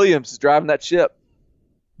Puka Williams is driving that ship.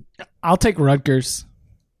 I'll take Rutgers.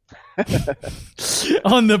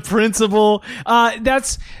 On the principle.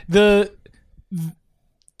 That's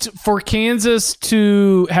for Kansas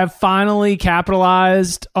to have finally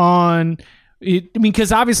capitalized on.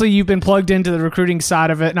 Because obviously you've been plugged into the recruiting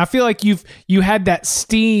side of it, and I feel like you had that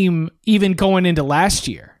steam even going into last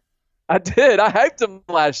year. I did. I hyped them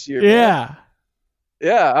last year. Yeah, man.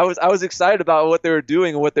 Yeah. I was excited about what they were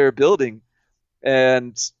doing and what they were building,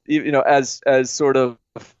 and as sort of,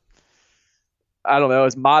 I don't know,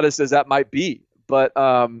 as modest as that might be, but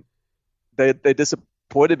they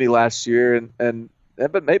disappointed me last year,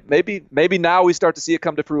 but maybe now we start to see it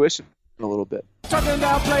come to fruition a little bit. Talking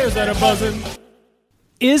about players that are buzzing.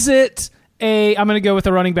 Is it I'm going to go with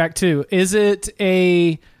the running back too. Is it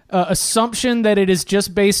a assumption that it is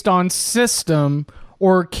just based on system,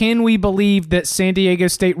 or can we believe that San Diego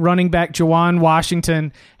State running back Juwan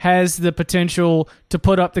Washington has the potential to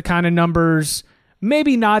put up the kind of numbers,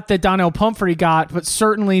 maybe not that Donnell Pumphrey got, but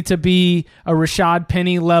certainly to be a Rashad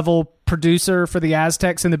Penny level producer for the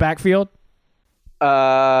Aztecs in the backfield?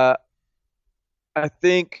 I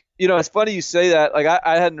think, it's funny you say that.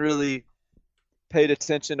 I hadn't really paid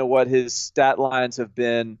attention to what his stat lines have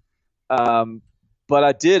been. But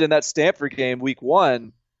I did in that Stanford game, week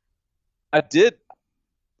 1. I did,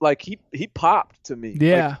 he popped to me.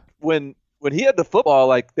 Yeah. When he had the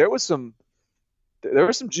football, there was some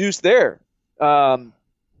juice there. So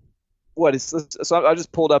I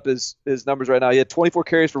just pulled up his numbers right now. He had 24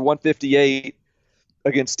 carries for 158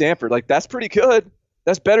 against Stanford. That's pretty good.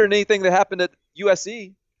 That's better than anything that happened at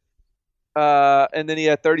USC. And then he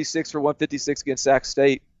had 36 for 156 against Sac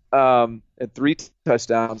State, and 3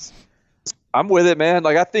 touchdowns. I'm with it, man.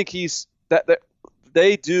 I think he's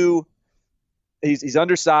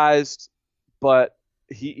undersized, but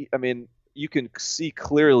you can see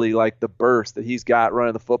clearly the burst that he's got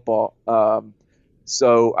running the football.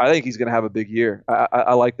 So I think he's going to have a big year.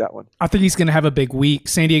 I like that one. I think he's going to have a big week.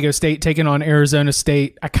 San Diego State taking on Arizona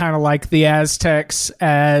State. I kind of like the Aztecs,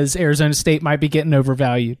 as Arizona State might be getting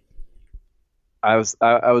overvalued. I was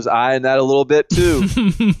eyeing that a little bit too.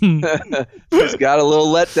 He's got a little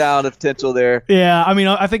letdown potential there. Yeah, I mean,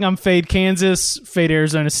 I think I'm fade Kansas, fade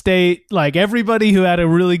Arizona State. Like everybody who had a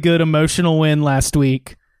really good emotional win last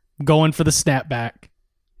week, going for the snapback.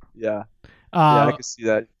 Yeah, I can see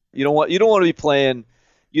that. You don't want to be playing.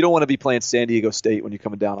 You don't want to be playing San Diego State when you're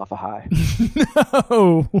coming down off a high.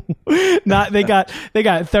 No, they got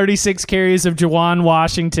 36 carries of Juwan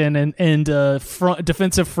Washington and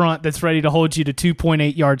defensive front that's ready to hold you to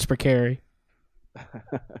 2.8 yards per carry.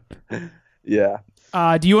 Yeah.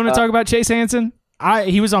 Do you want to talk about Chase Hansen?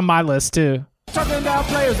 He was on my list too. Talking about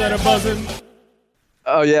players that are buzzing.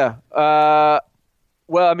 Oh yeah.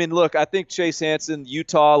 Well, I mean, look, I think Chase Hansen,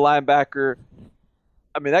 Utah linebacker.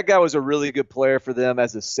 I mean, that guy was a really good player for them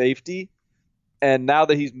as a safety. And now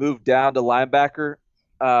that he's moved down to linebacker,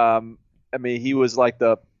 I mean, he was like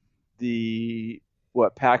the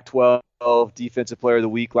Pac-12 Defensive Player of the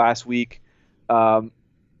Week last week. I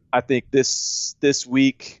think this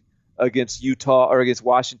week against Utah, or against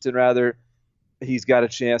Washington rather, he's got a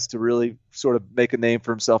chance to really sort of make a name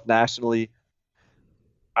for himself nationally.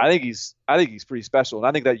 I think he's pretty special, and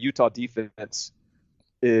I think that Utah defense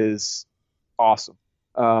is awesome.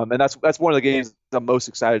 And that's one of the games I'm most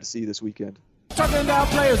excited to see this weekend. Talking about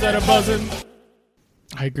players that are buzzing.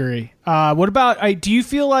 I agree. What about? Do you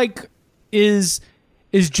feel like is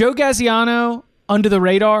Joe Gaziano under the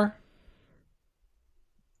radar?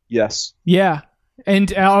 Yes. Yeah.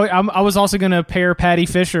 And I was also going to pair Patty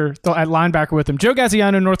Fisher at linebacker with him. Joe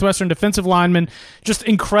Gaziano, Northwestern defensive lineman, just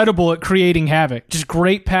incredible at creating havoc. Just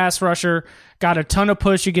great pass rusher. Got a ton of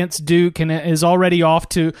push against Duke and is already off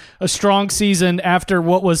to a strong season after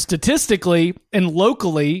what was statistically and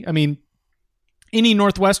locally. I mean, any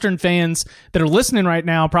Northwestern fans that are listening right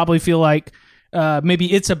now probably feel like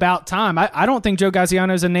maybe it's about time. I don't think Joe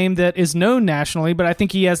Gaziano is a name that is known nationally, but I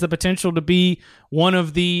think he has the potential to be one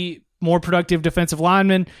of the more productive defensive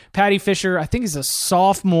linemen. Patty Fisher, I think, is a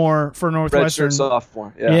sophomore for Northwestern. Redshirt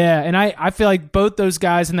sophomore, yeah. Yeah, and I feel like both those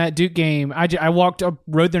guys in that Duke game, I walked up,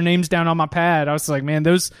 wrote their names down on my pad. I was like, man,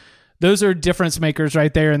 those are difference makers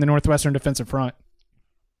right there in the Northwestern defensive front.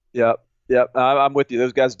 Yep. I'm with you.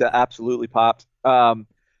 Those guys absolutely popped. And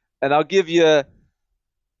I'll give you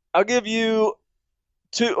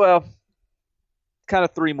two, well, kind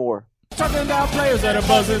of three more. Talking about players that are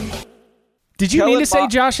buzzing. Did you mean to say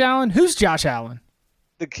Josh Allen? Who's Josh Allen?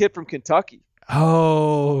 The kid from Kentucky.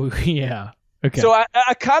 Oh, yeah. Okay. So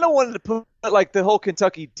I kind of wanted to put like the whole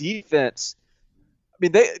Kentucky defense. I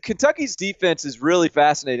mean, Kentucky's defense is really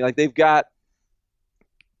fascinating. Like they've got,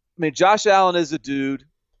 I mean, Josh Allen is a dude.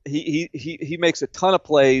 He makes a ton of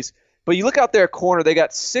plays. But you look out there corner, they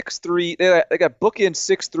got 6'3". They got bookend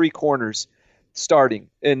 6'3" corners starting,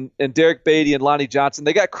 and Derek Beatty and Lonnie Johnson.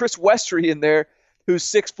 They got Chris Westry in there, who's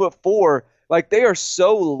 6'4". Like they are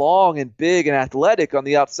so long and big and athletic on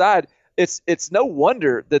the outside. It's no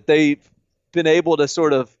wonder that they've been able to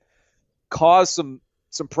sort of cause some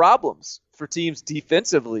problems for teams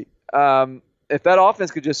defensively. If that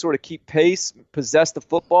offense could just sort of keep pace, possess the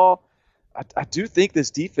football, I do think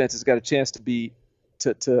this defense has got a chance to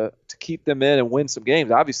keep them in and win some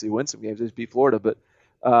games. Obviously, win some games. They just beat Florida, but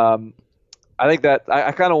I think that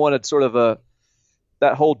I kind of wanted sort of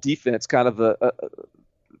that whole defense kind of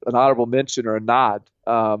an honorable mention or a nod,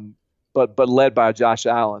 but led by Josh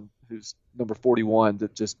Allen, who's number 41,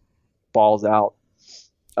 that just balls out.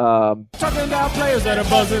 Talking about players that are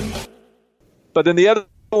buzzing. But then the other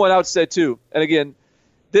one I would say too, and again,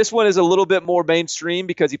 this one is a little bit more mainstream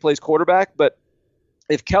because he plays quarterback, but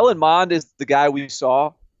if Kellen Mond is the guy we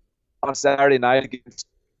saw on Saturday night against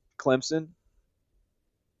Clemson,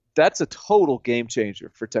 that's a total game changer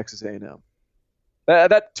for Texas A&M.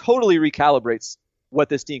 That totally recalibrates what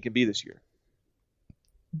this team can be this year.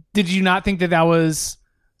 Did you not think that was...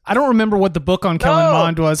 I don't remember what the book on Kellen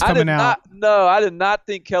Mond was coming out. No, I did not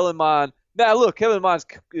think Kellen Mond... Now, look, Kellen Mond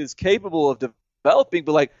is capable of developing,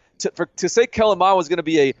 but like to say Kellen Mond was going to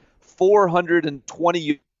be a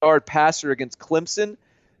 420-yard passer against Clemson,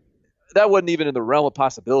 that wasn't even in the realm of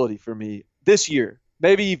possibility for me this year.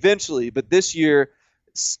 Maybe eventually, but this year,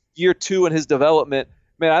 year two in his development,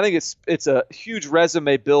 man, I think it's a huge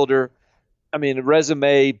resume builder. I mean, a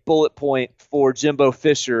resume bullet point for Jimbo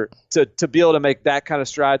Fisher to be able to make that kind of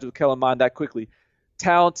strides with Kellen Mond that quickly.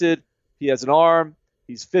 Talented, he has an arm,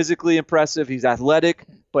 he's physically impressive, he's athletic,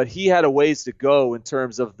 but he had a ways to go in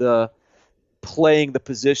terms of playing the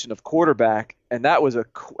position of quarterback, and that's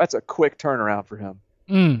a quick turnaround for him.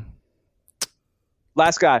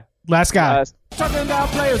 Last guy. Talking about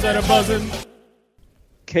players that are buzzing.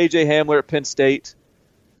 KJ Hamler at Penn State,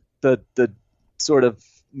 the sort of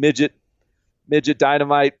midget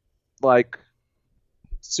dynamite, like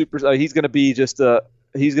super. He's going to be he's going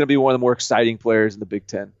to be one of the more exciting players in the Big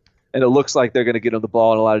Ten, and it looks like they're going to get him the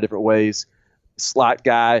ball in a lot of different ways. Slot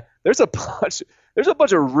guy. There's a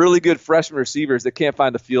bunch of really good freshman receivers that can't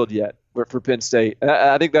find the field yet for Penn State. And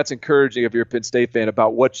I think that's encouraging if you're a Penn State fan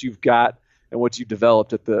about what you've got and what you've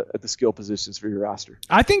developed at the skill positions for your roster.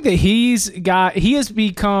 I think that he has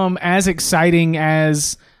become as exciting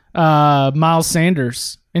as Miles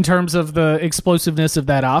Sanders in terms of the explosiveness of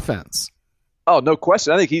that offense. Oh, no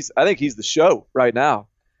question. I think he's the show right now.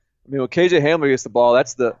 I mean, when KJ Hamler gets the ball,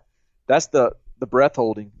 that's the breath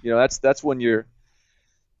holding. You know, that's when you're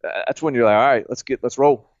like, all right, let's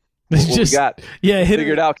roll. What we got? Yeah,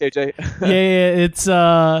 figure it out, KJ.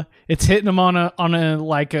 It's hitting him on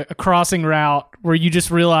a crossing route where you just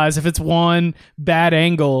realize if it's one bad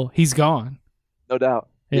angle, he's gone. No doubt.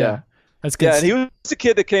 Yeah. That's good. Yeah, and he was a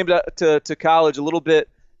kid that came to college a little bit.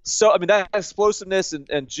 So I mean, that explosiveness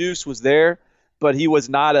and juice was there, but he was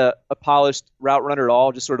not a polished route runner at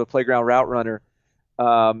all, just sort of a playground route runner.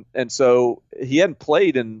 And so he hadn't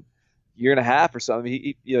played in a year and a half or something.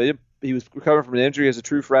 He was recovering from an injury as a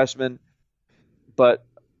true freshman, but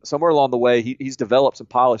somewhere along the way, he's developed some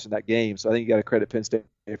polish in that game. So I think you got to credit Penn State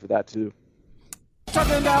for that too.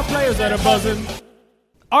 Talking about players that are buzzing.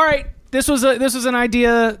 All right, this was an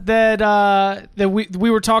idea that we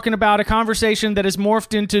were talking about, a conversation that has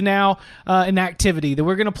morphed into now an activity that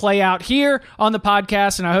we're going to play out here on the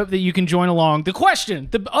podcast, and I hope that you can join along. The question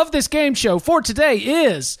of this game show for today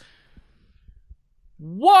is,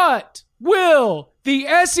 what will the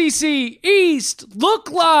SEC East look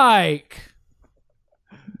like?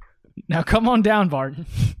 Now come on down, Barton.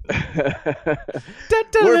 We're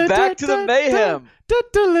back to the mayhem.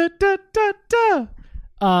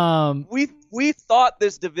 We thought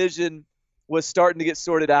this division was starting to get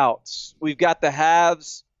sorted out. We've got the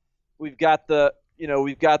halves. We've got the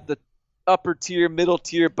upper tier, middle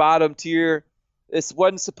tier, bottom tier. This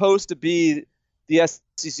wasn't supposed to be the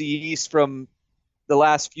SEC East from the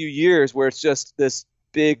last few years where it's just this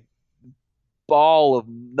big ball of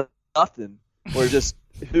nothing. Or just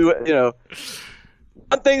one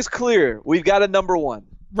thing's clear. We've got a number one.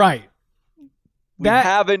 Right. We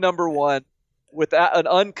have a number one. With an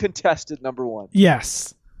uncontested number one.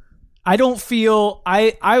 Yes. I don't feel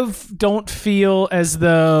as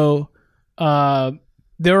though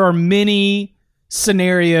there are many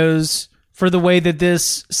scenarios for the way that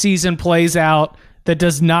this season plays out that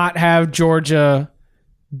does not have Georgia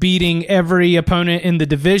beating every opponent in the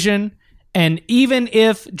division. And even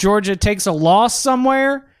if Georgia takes a loss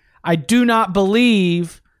somewhere, I do not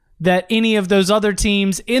believe that any of those other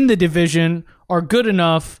teams in the division are good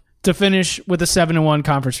enough to finish with a 7-1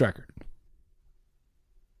 conference record.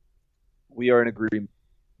 We are in agreement.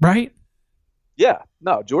 Right? Yeah.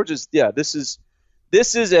 No, Georgia's this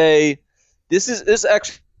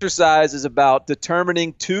exercise is about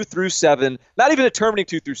determining 2 through 7, not even determining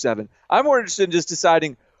 2 through 7. I'm more interested in just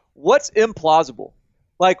deciding what's implausible.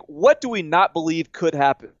 Like, what do we not believe could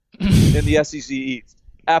happen in the SEC East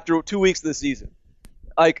after 2 weeks of the season?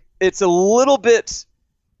 Like, it's a little bit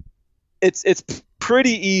it's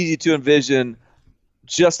pretty easy to envision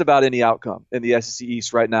just about any outcome in the SEC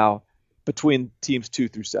East right now between teams 2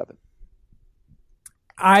 through 7.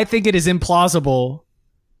 I think it is implausible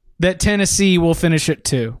that Tennessee will finish at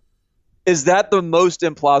 2. Is that the most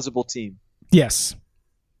implausible team? Yes.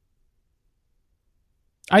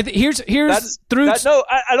 I think here's through. I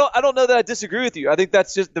don't know that I disagree with you. I think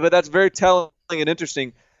that's very telling and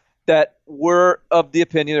interesting that we're of the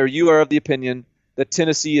opinion, or you are of the opinion, that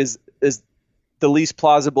Tennessee is the least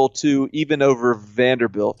plausible to even over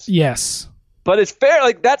Vanderbilt. Yes. But it's fair.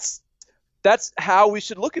 Like, that's how we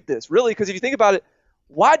should look at this, really, because if you think about it,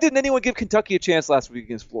 why didn't anyone give Kentucky a chance last week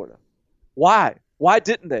against Florida? Why? Why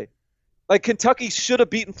didn't they? Like, Kentucky should have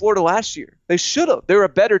beaten Florida last year. They should have. They're a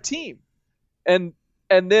better team. And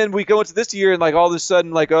then we go into this year and, like, all of a sudden,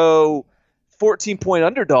 like, 14-point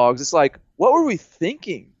underdogs. It's like, what were we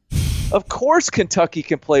thinking? Of course Kentucky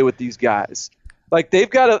can play with these guys. Like,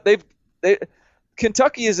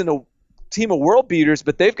 Kentucky isn't a team of world beaters,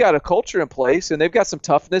 but they've got a culture in place, and they've got some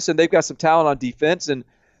toughness, and they've got some talent on defense. And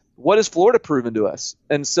what has Florida proven to us?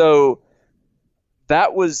 And so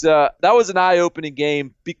that was an eye-opening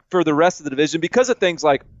game for the rest of the division because of things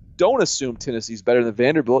like, don't assume Tennessee's better than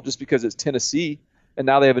Vanderbilt just because it's Tennessee, and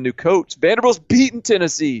now they have a new coach. Vanderbilt's beaten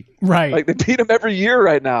Tennessee. Right. Like, they beat them every year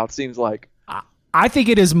right now, it seems like. I think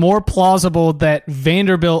it is more plausible that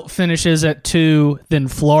Vanderbilt finishes at 2 than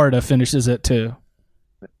Florida finishes at 2.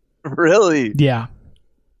 Really? Yeah.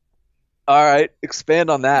 All right, expand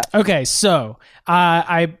on that. Okay, so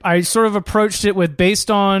I sort of approached it with based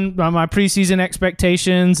on my preseason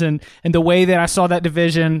expectations and the way that I saw that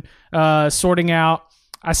division sorting out.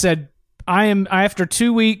 I said after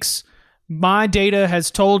 2 weeks, my data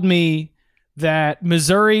has told me that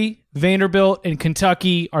Missouri, Vanderbilt, and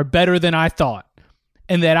Kentucky are better than I thought,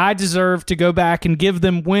 and that I deserve to go back and give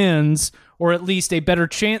them wins, or at least a better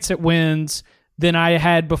chance at wins than I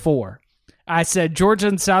had before. I said Georgia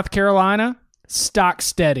and South Carolina, stock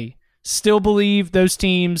steady. Still believe those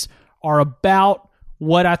teams are about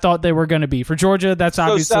what I thought they were going to be. For Georgia, that's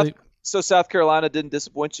obviously... So South Carolina didn't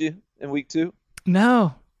disappoint you in week 2?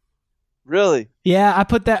 No. Really? Yeah, I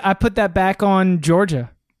put that back on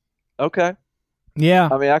Georgia. Okay. Yeah.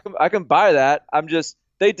 I mean, I can buy that.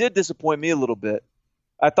 They did disappoint me a little bit.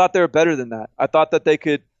 I thought they were better than that. I thought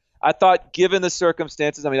given the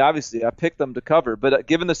circumstances, I mean, obviously I picked them to cover, but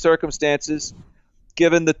given the circumstances,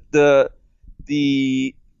 given the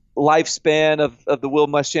lifespan of the Will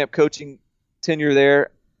Muschamp coaching tenure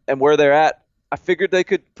there and where they're at, I figured they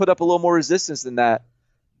could put up a little more resistance than that.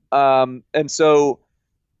 And so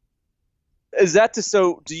is that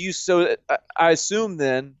I assume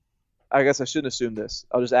then, I guess I shouldn't assume this.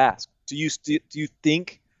 I'll just ask. Do you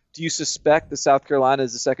suspect that South Carolina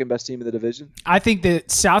is the second best team in the division? I think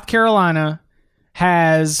that South Carolina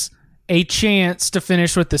has a chance to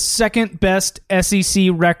finish with the second best SEC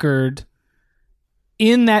record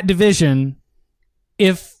in that division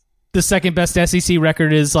if the second best SEC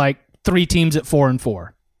record is like 3 teams at 4-4.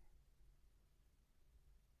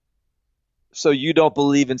 So you don't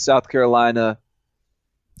believe in South Carolina?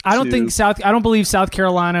 I don't believe South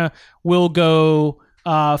Carolina will go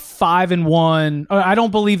 5-1. I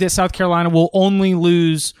don't believe that South Carolina will only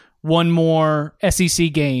lose one more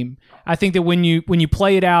SEC game. I think that when you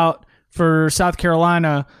play it out for South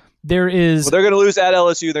Carolina, there is. Well, they're going to lose at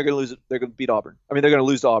LSU. They're going to lose. They're going to beat Auburn. I mean, they're going to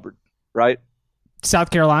lose to Auburn, right? South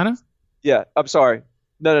Carolina? Yeah. I'm sorry.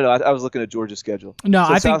 No. I was looking at Georgia's schedule. No,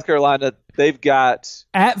 so I think South Carolina. They've got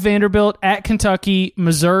at Vanderbilt, at Kentucky,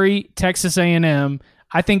 Missouri, Texas A&M.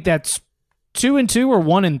 I think that's 2-2 or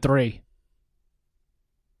 1-3.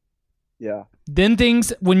 Yeah. Then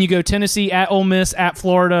things when you go Tennessee, at Ole Miss, at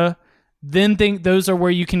Florida, then think those are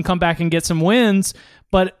where you can come back and get some wins.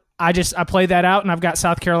 But I play that out and I've got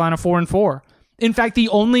South Carolina 4-4. In fact, the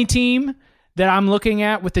only team that I'm looking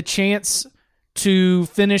at with the chance to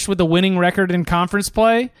finish with a winning record in conference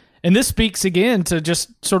play, and this speaks again to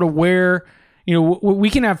just sort of where, we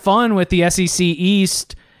can have fun with the SEC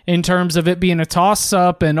East in terms of it being a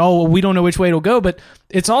toss-up and, we don't know which way it'll go. But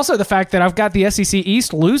it's also the fact that I've got the SEC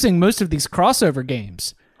East losing most of these crossover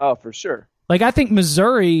games. Oh, for sure. Like, I think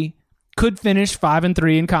Missouri could finish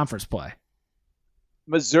 5-3 in conference play.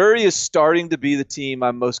 Missouri is starting to be the team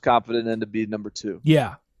I'm most confident in to be number 2.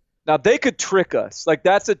 Yeah. Now, they could trick us. Like,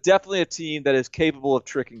 that's definitely a team that is capable of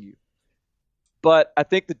tricking you. But I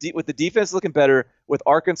think with the defense looking better, with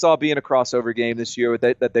Arkansas being a crossover game this year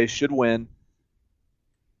that they should win,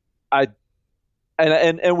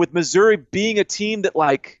 and with Missouri being a team that,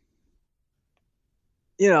 like,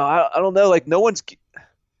 I don't know, like,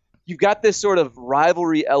 you've got this sort of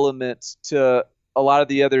rivalry element to a lot of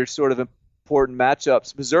the other sort of important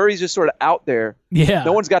matchups. Missouri's just sort of out there. Yeah.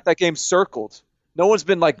 No one's got that game circled. No one's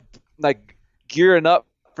been like gearing up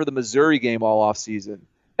for the Missouri game all off season.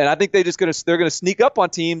 And I think they're going to sneak up on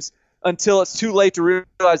teams until it's too late to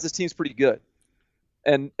realize this team's pretty good.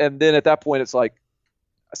 And then at that point it's like,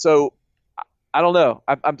 so I don't know.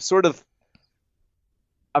 I'm starting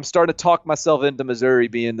to talk myself into Missouri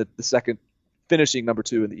being the second, finishing number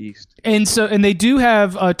 2 in the East. And they do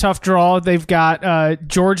have a tough draw. They've got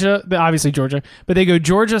Georgia, obviously Georgia, but they go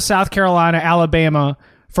Georgia, South Carolina, Alabama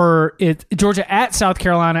for it. Georgia at South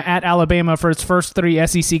Carolina, at Alabama for its first 3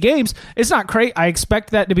 SEC games. It's not crazy. I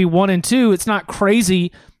expect that to be 1-2. It's not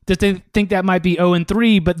crazy that they think that might be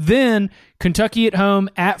 0-3, but then Kentucky at home,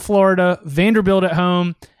 at Florida, Vanderbilt at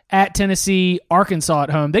home, at Tennessee, Arkansas at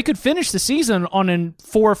home. They could finish the season on a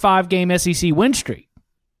 4 or 5 game SEC win streak.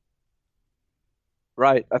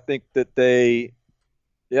 Right. I think that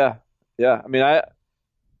yeah. I mean,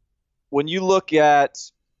 when you look at,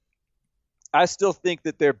 I still think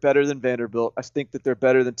that they're better than Vanderbilt. I think that they're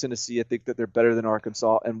better than Tennessee. I think that they're better than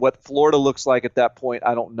Arkansas. And what Florida looks like at that point,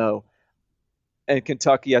 I don't know. And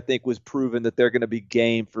Kentucky, I think, was proven that they're going to be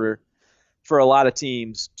game for a lot of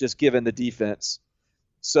teams, just given the defense.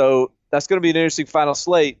 So that's going to be an interesting final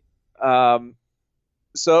slate. All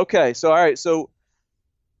right. So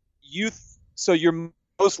your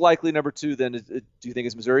most likely number 2 then, do you think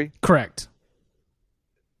is Missouri? Correct.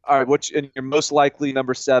 All right. And your most likely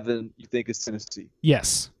number 7 you think is Tennessee?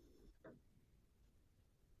 Yes.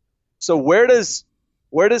 So where does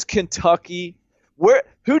Kentucky?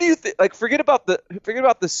 Who do you think? Like, forget about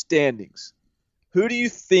the standings. Who do you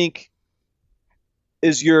think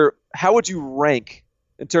is how would you rank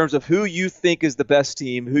in terms of who you think is the best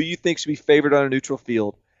team, who you think should be favored on a neutral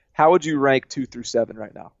field? How would you rank 2 through 7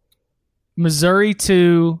 right now? Missouri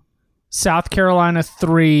 2, South Carolina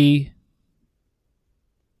 3.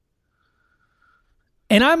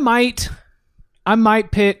 And I might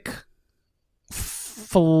pick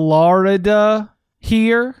Florida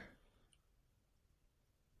here.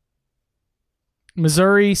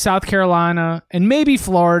 Missouri, South Carolina, and maybe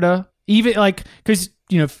Florida. Even because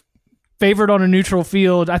favored on a neutral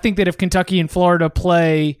field. I think that if Kentucky and Florida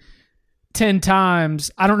play 10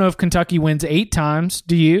 times, I don't know if Kentucky wins 8 times.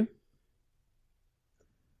 Do you?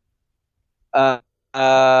 I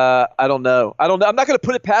don't know. I'm not going to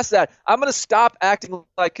put it past that. I'm going to stop acting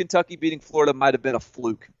like Kentucky beating Florida might have been a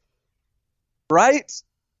fluke. Right?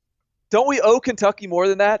 Don't we owe Kentucky more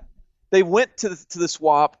than that? They went to the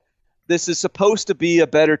Swamp. This is supposed to be a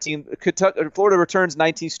better team. Florida returns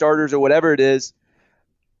 19 starters or whatever it is.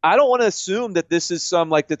 I don't want to assume that this is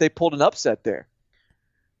that they pulled an upset there.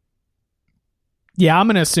 Yeah, I'm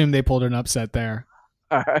going to assume they pulled an upset there.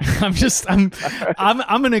 All right. I'm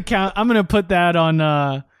going to put that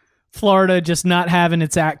on Florida just not having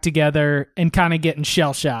its act together and kind of getting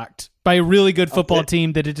shell-shocked by a really good football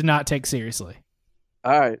team that it did not take seriously.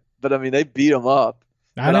 All right. But, I mean, they beat them up.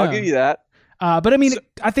 I'll give you that. But, I mean,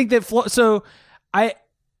 I think that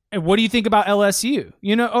what do you think about LSU?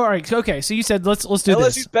 All right, okay, so you said let's do LSU's this.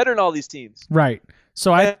 LSU's better than all these teams. Right.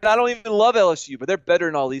 So I don't even love LSU, but they're better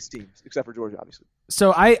than all these teams, except for Georgia, obviously.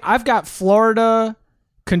 So I've got Florida,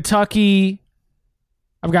 Kentucky.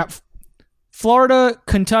 I've got Florida,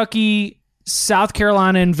 Kentucky, South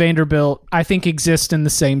Carolina, and Vanderbilt, I think exist in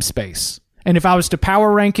the same space. And if I was to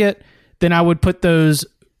power rank it, then I would put those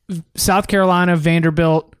South Carolina,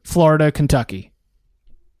 Vanderbilt, Florida, Kentucky.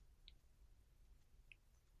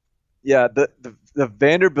 Yeah, the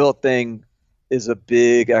Vanderbilt thing is a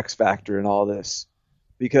big X factor in all this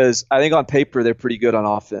because I think on paper they're pretty good on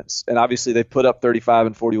offense. And obviously they put up 35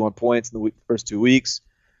 and 41 points in the first 2 weeks.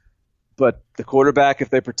 But the quarterback, if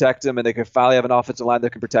they protect him and they can finally have an offensive line that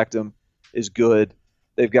can protect him, is good.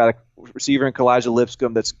 They've got a receiver in Kalijah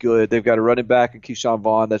Lipscomb that's good. They've got a running back in Keyshawn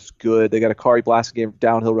Vaughn that's good. They got a Kari Blasingame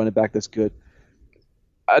downhill running back that's good.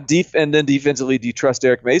 And then defensively, do you trust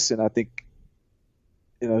Derek Mason? I think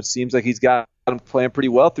it seems like he's got him playing pretty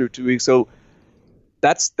well through 2 weeks. So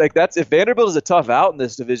that's if Vanderbilt is a tough out in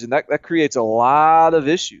this division, that creates a lot of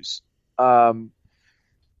issues.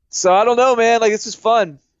 So I don't know, man. This is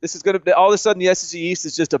fun. This is going to all of a sudden the SEC East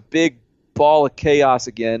is just a big ball of chaos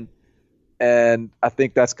again. And I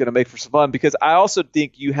think that's going to make for some fun because I also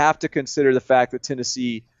think you have to consider the fact that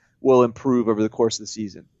Tennessee will improve over the course of the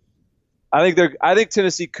season. I think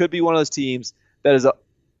Tennessee could be one of those teams that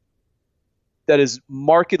is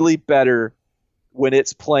markedly better when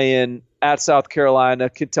it's playing at South Carolina,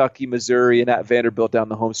 Kentucky, Missouri, and at Vanderbilt down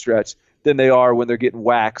the home stretch than they are when they're getting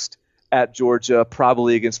waxed at Georgia,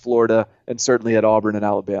 probably against Florida, and certainly at Auburn and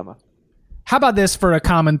Alabama. How about this for a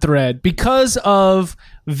common thread? Because of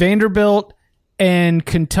Vanderbilt and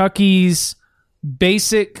Kentucky's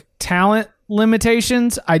basic talent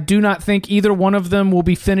limitations, I do not think either one of them will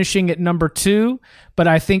be finishing at number 2, but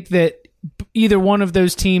I think that either one of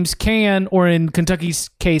those teams can, or in Kentucky's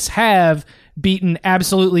case have, beaten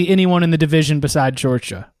absolutely anyone in the division beside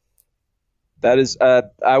Georgia. That is,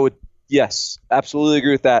 I would, yes, absolutely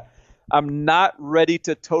agree with that. I'm not ready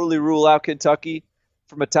to totally rule out Kentucky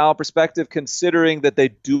from a talent perspective, considering that they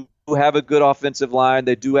do have a good offensive line.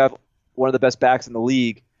 They do have one of the best backs in the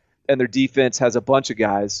league, and their defense has a bunch of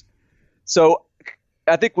guys. So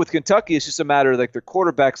I think with Kentucky, it's just a matter of their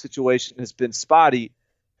quarterback situation has been spotty.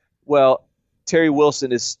 Well, Terry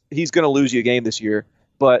Wilson he's going to lose you a game this year,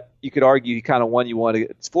 but you could argue he kind of won you one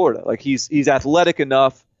against Florida. He's athletic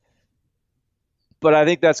enough, but I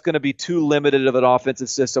think that's going to be too limited of an offensive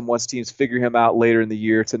system once teams figure him out later in the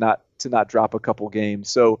year to not drop a couple games.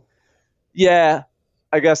 So, yeah,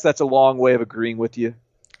 I guess that's a long way of agreeing with you.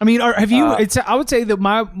 I mean, have you? I would say that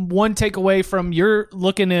my one takeaway from your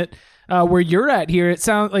looking at where you're at here, it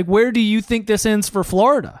sounds like, where do you think this ends for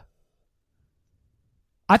Florida?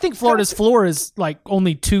 I think Florida's floor is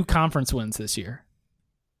only 2 conference wins this year.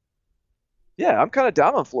 Yeah, I'm kind of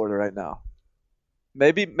down on Florida right now.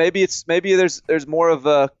 Maybe there's more of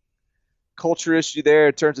a culture issue there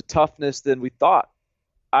in terms of toughness than we thought.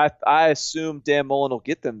 I assume Dan Mullen will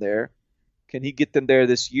get them there. Can he get them there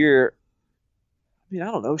this year? I mean,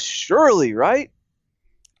 I don't know. Surely, right?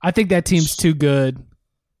 I think that team's too good.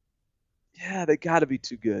 Yeah, they got to be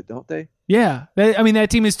too good, don't they? Yeah. That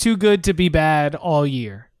team is too good to be bad all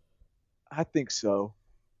year. I think so.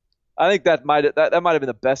 I think that might have been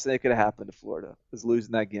the best thing that could have happened to Florida, is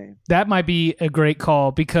losing that game. That might be a great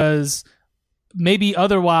call, because maybe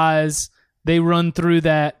otherwise they run through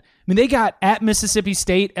that. I mean, they got at Mississippi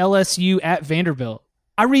State, LSU, at Vanderbilt.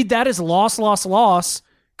 I read that as loss.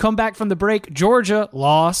 Come back from the break, Georgia,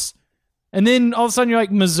 loss. And then all of a sudden you're like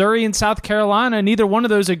Missouri and South Carolina. Neither one of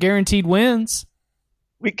those are guaranteed wins.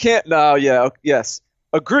 We can't. No, yeah, yes,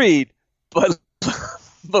 agreed. But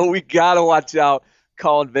we gotta watch out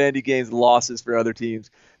calling Vandy games losses for other teams,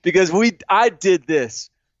 because I did this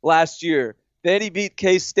last year. Vandy beat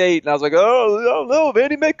K-State, and I was like, oh no,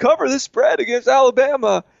 Vandy may cover this spread against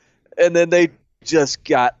Alabama, and then they just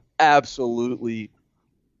got absolutely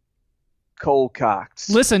cold-cocked.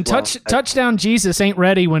 Listen, touchdown Jesus ain't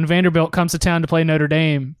ready when Vanderbilt comes to town to play Notre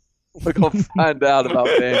Dame. We're going to find out about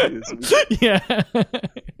Vandy this week. Yeah.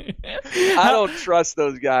 I don't trust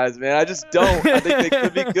those guys, man. I just don't. I think they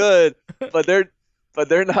could be good, but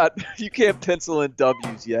they're not. You can't pencil in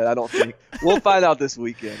W's yet, I don't think. We'll find out this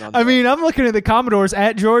weekend. I'm looking at the Commodores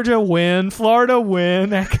at Georgia, win. Florida,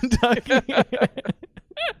 win. At Kentucky.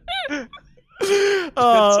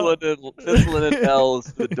 Penciling in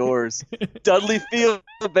L's to the doors. Dudley Field,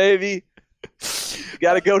 baby. You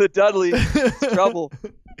got to go to Dudley. It's trouble.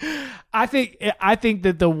 I think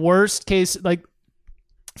that the worst case, like,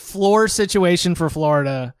 floor situation for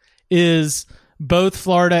Florida is both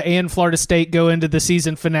Florida and Florida State go into the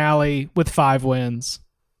season finale with 5 wins.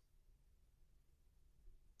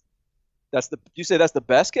 You say that's the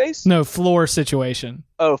best case? No, floor situation.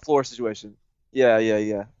 Oh, floor situation. Yeah.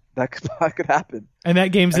 That could happen. And that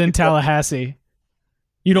game's in Tallahassee.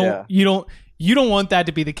 You don't want that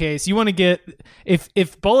to be the case. You want to get,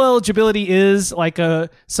 if bowl eligibility is like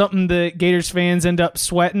something that Gators fans end up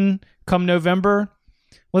sweating come November,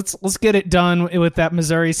 let's get it done with that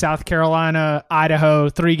Missouri, South Carolina, Idaho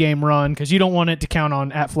 3-game run, because you don't want it to count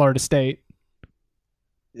on at Florida State.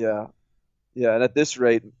 Yeah, and at this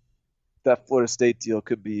rate, that Florida State deal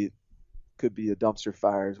could be a dumpster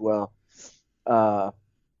fire as well.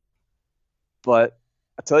 But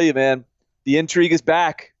I tell you, man, the intrigue is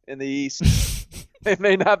back in the East. It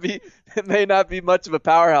may not be much of a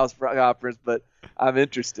powerhouse conference, but I'm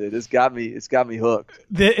interested. It's got me hooked.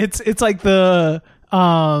 It's like the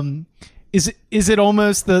is it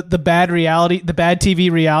almost the bad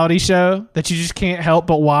TV reality show that you just can't help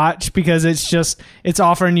but watch, because it's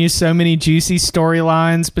offering you so many juicy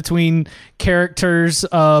storylines between characters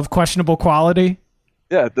of questionable quality.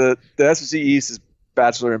 Yeah, the SEC East is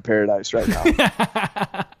Bachelor in Paradise right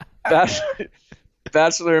now.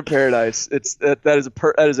 Bachelor in Paradise.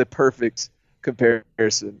 That is a perfect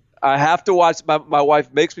comparison. I have to watch. My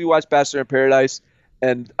wife makes me watch Bachelor in Paradise,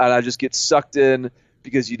 and I just get sucked in,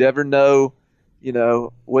 because you never know,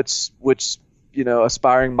 which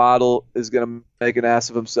aspiring model is going to make an ass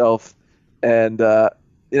of himself, and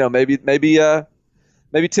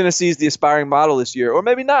maybe Tennessee's the aspiring model this year, or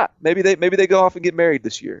maybe not. Maybe they go off and get married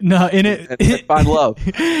this year. No, and find love.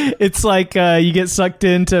 It's like you get sucked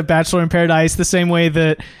into Bachelor in Paradise the same way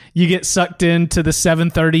that you get sucked into the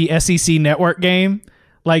 7:30 SEC network game.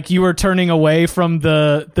 Like, you were turning away from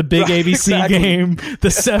the big ABC game,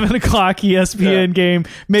 the 7 o'clock ESPN game.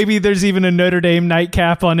 Maybe there's even a Notre Dame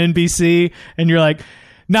nightcap on NBC, and you're like,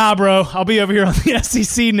 nah, bro, I'll be over here on the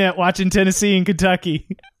SEC net watching Tennessee and Kentucky.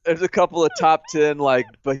 There's a couple of top 10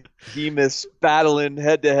 behemoths battling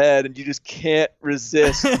head to head, and you just can't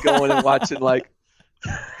resist going and watching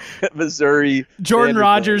Missouri. Jordan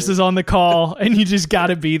Rodgers is on the call, and you just got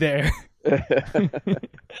to be there.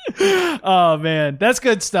 Oh man, that's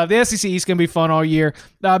good stuff. The SEC East is gonna be fun all year.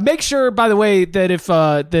 Make sure, by the way, that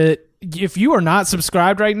if you are not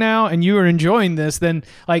subscribed right now and you are enjoying this, then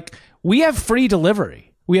we have free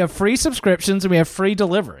delivery. We have free subscriptions and we have free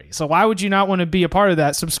delivery. So why would you not want to be a part of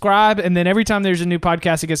that? Subscribe, and then every time there's a new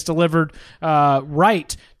podcast, it gets delivered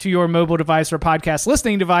right to your mobile device or podcast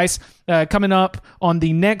listening device. Coming up on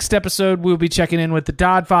the next episode, we'll be checking in with the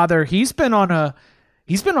Dodfather. He's been on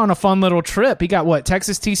a fun little trip. He got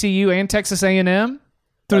Texas TCU and Texas A&M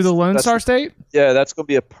through the Lone Star State. Yeah, that's going to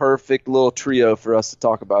be a perfect little trio for us to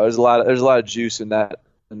talk about. There's a lot of juice in that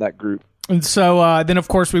group. And so then, of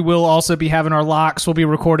course, we will also be having our locks. We'll be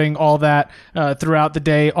recording all that throughout the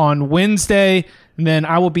day on Wednesday. And then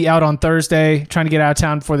I will be out on Thursday trying to get out of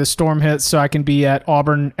town before the storm hits so I can be at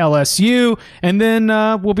Auburn LSU. And then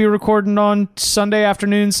we'll be recording on Sunday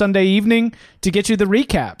afternoon, Sunday evening to get you the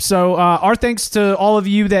recap. So our thanks to all of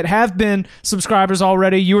you that have been subscribers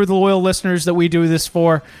already. You are the loyal listeners that we do this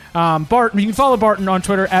for. Barton, you can follow Barton on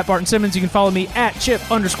Twitter at Barton Simmons. You can follow me at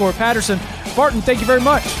Chip_Patterson. Barton, thank you very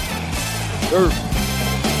much. Sure.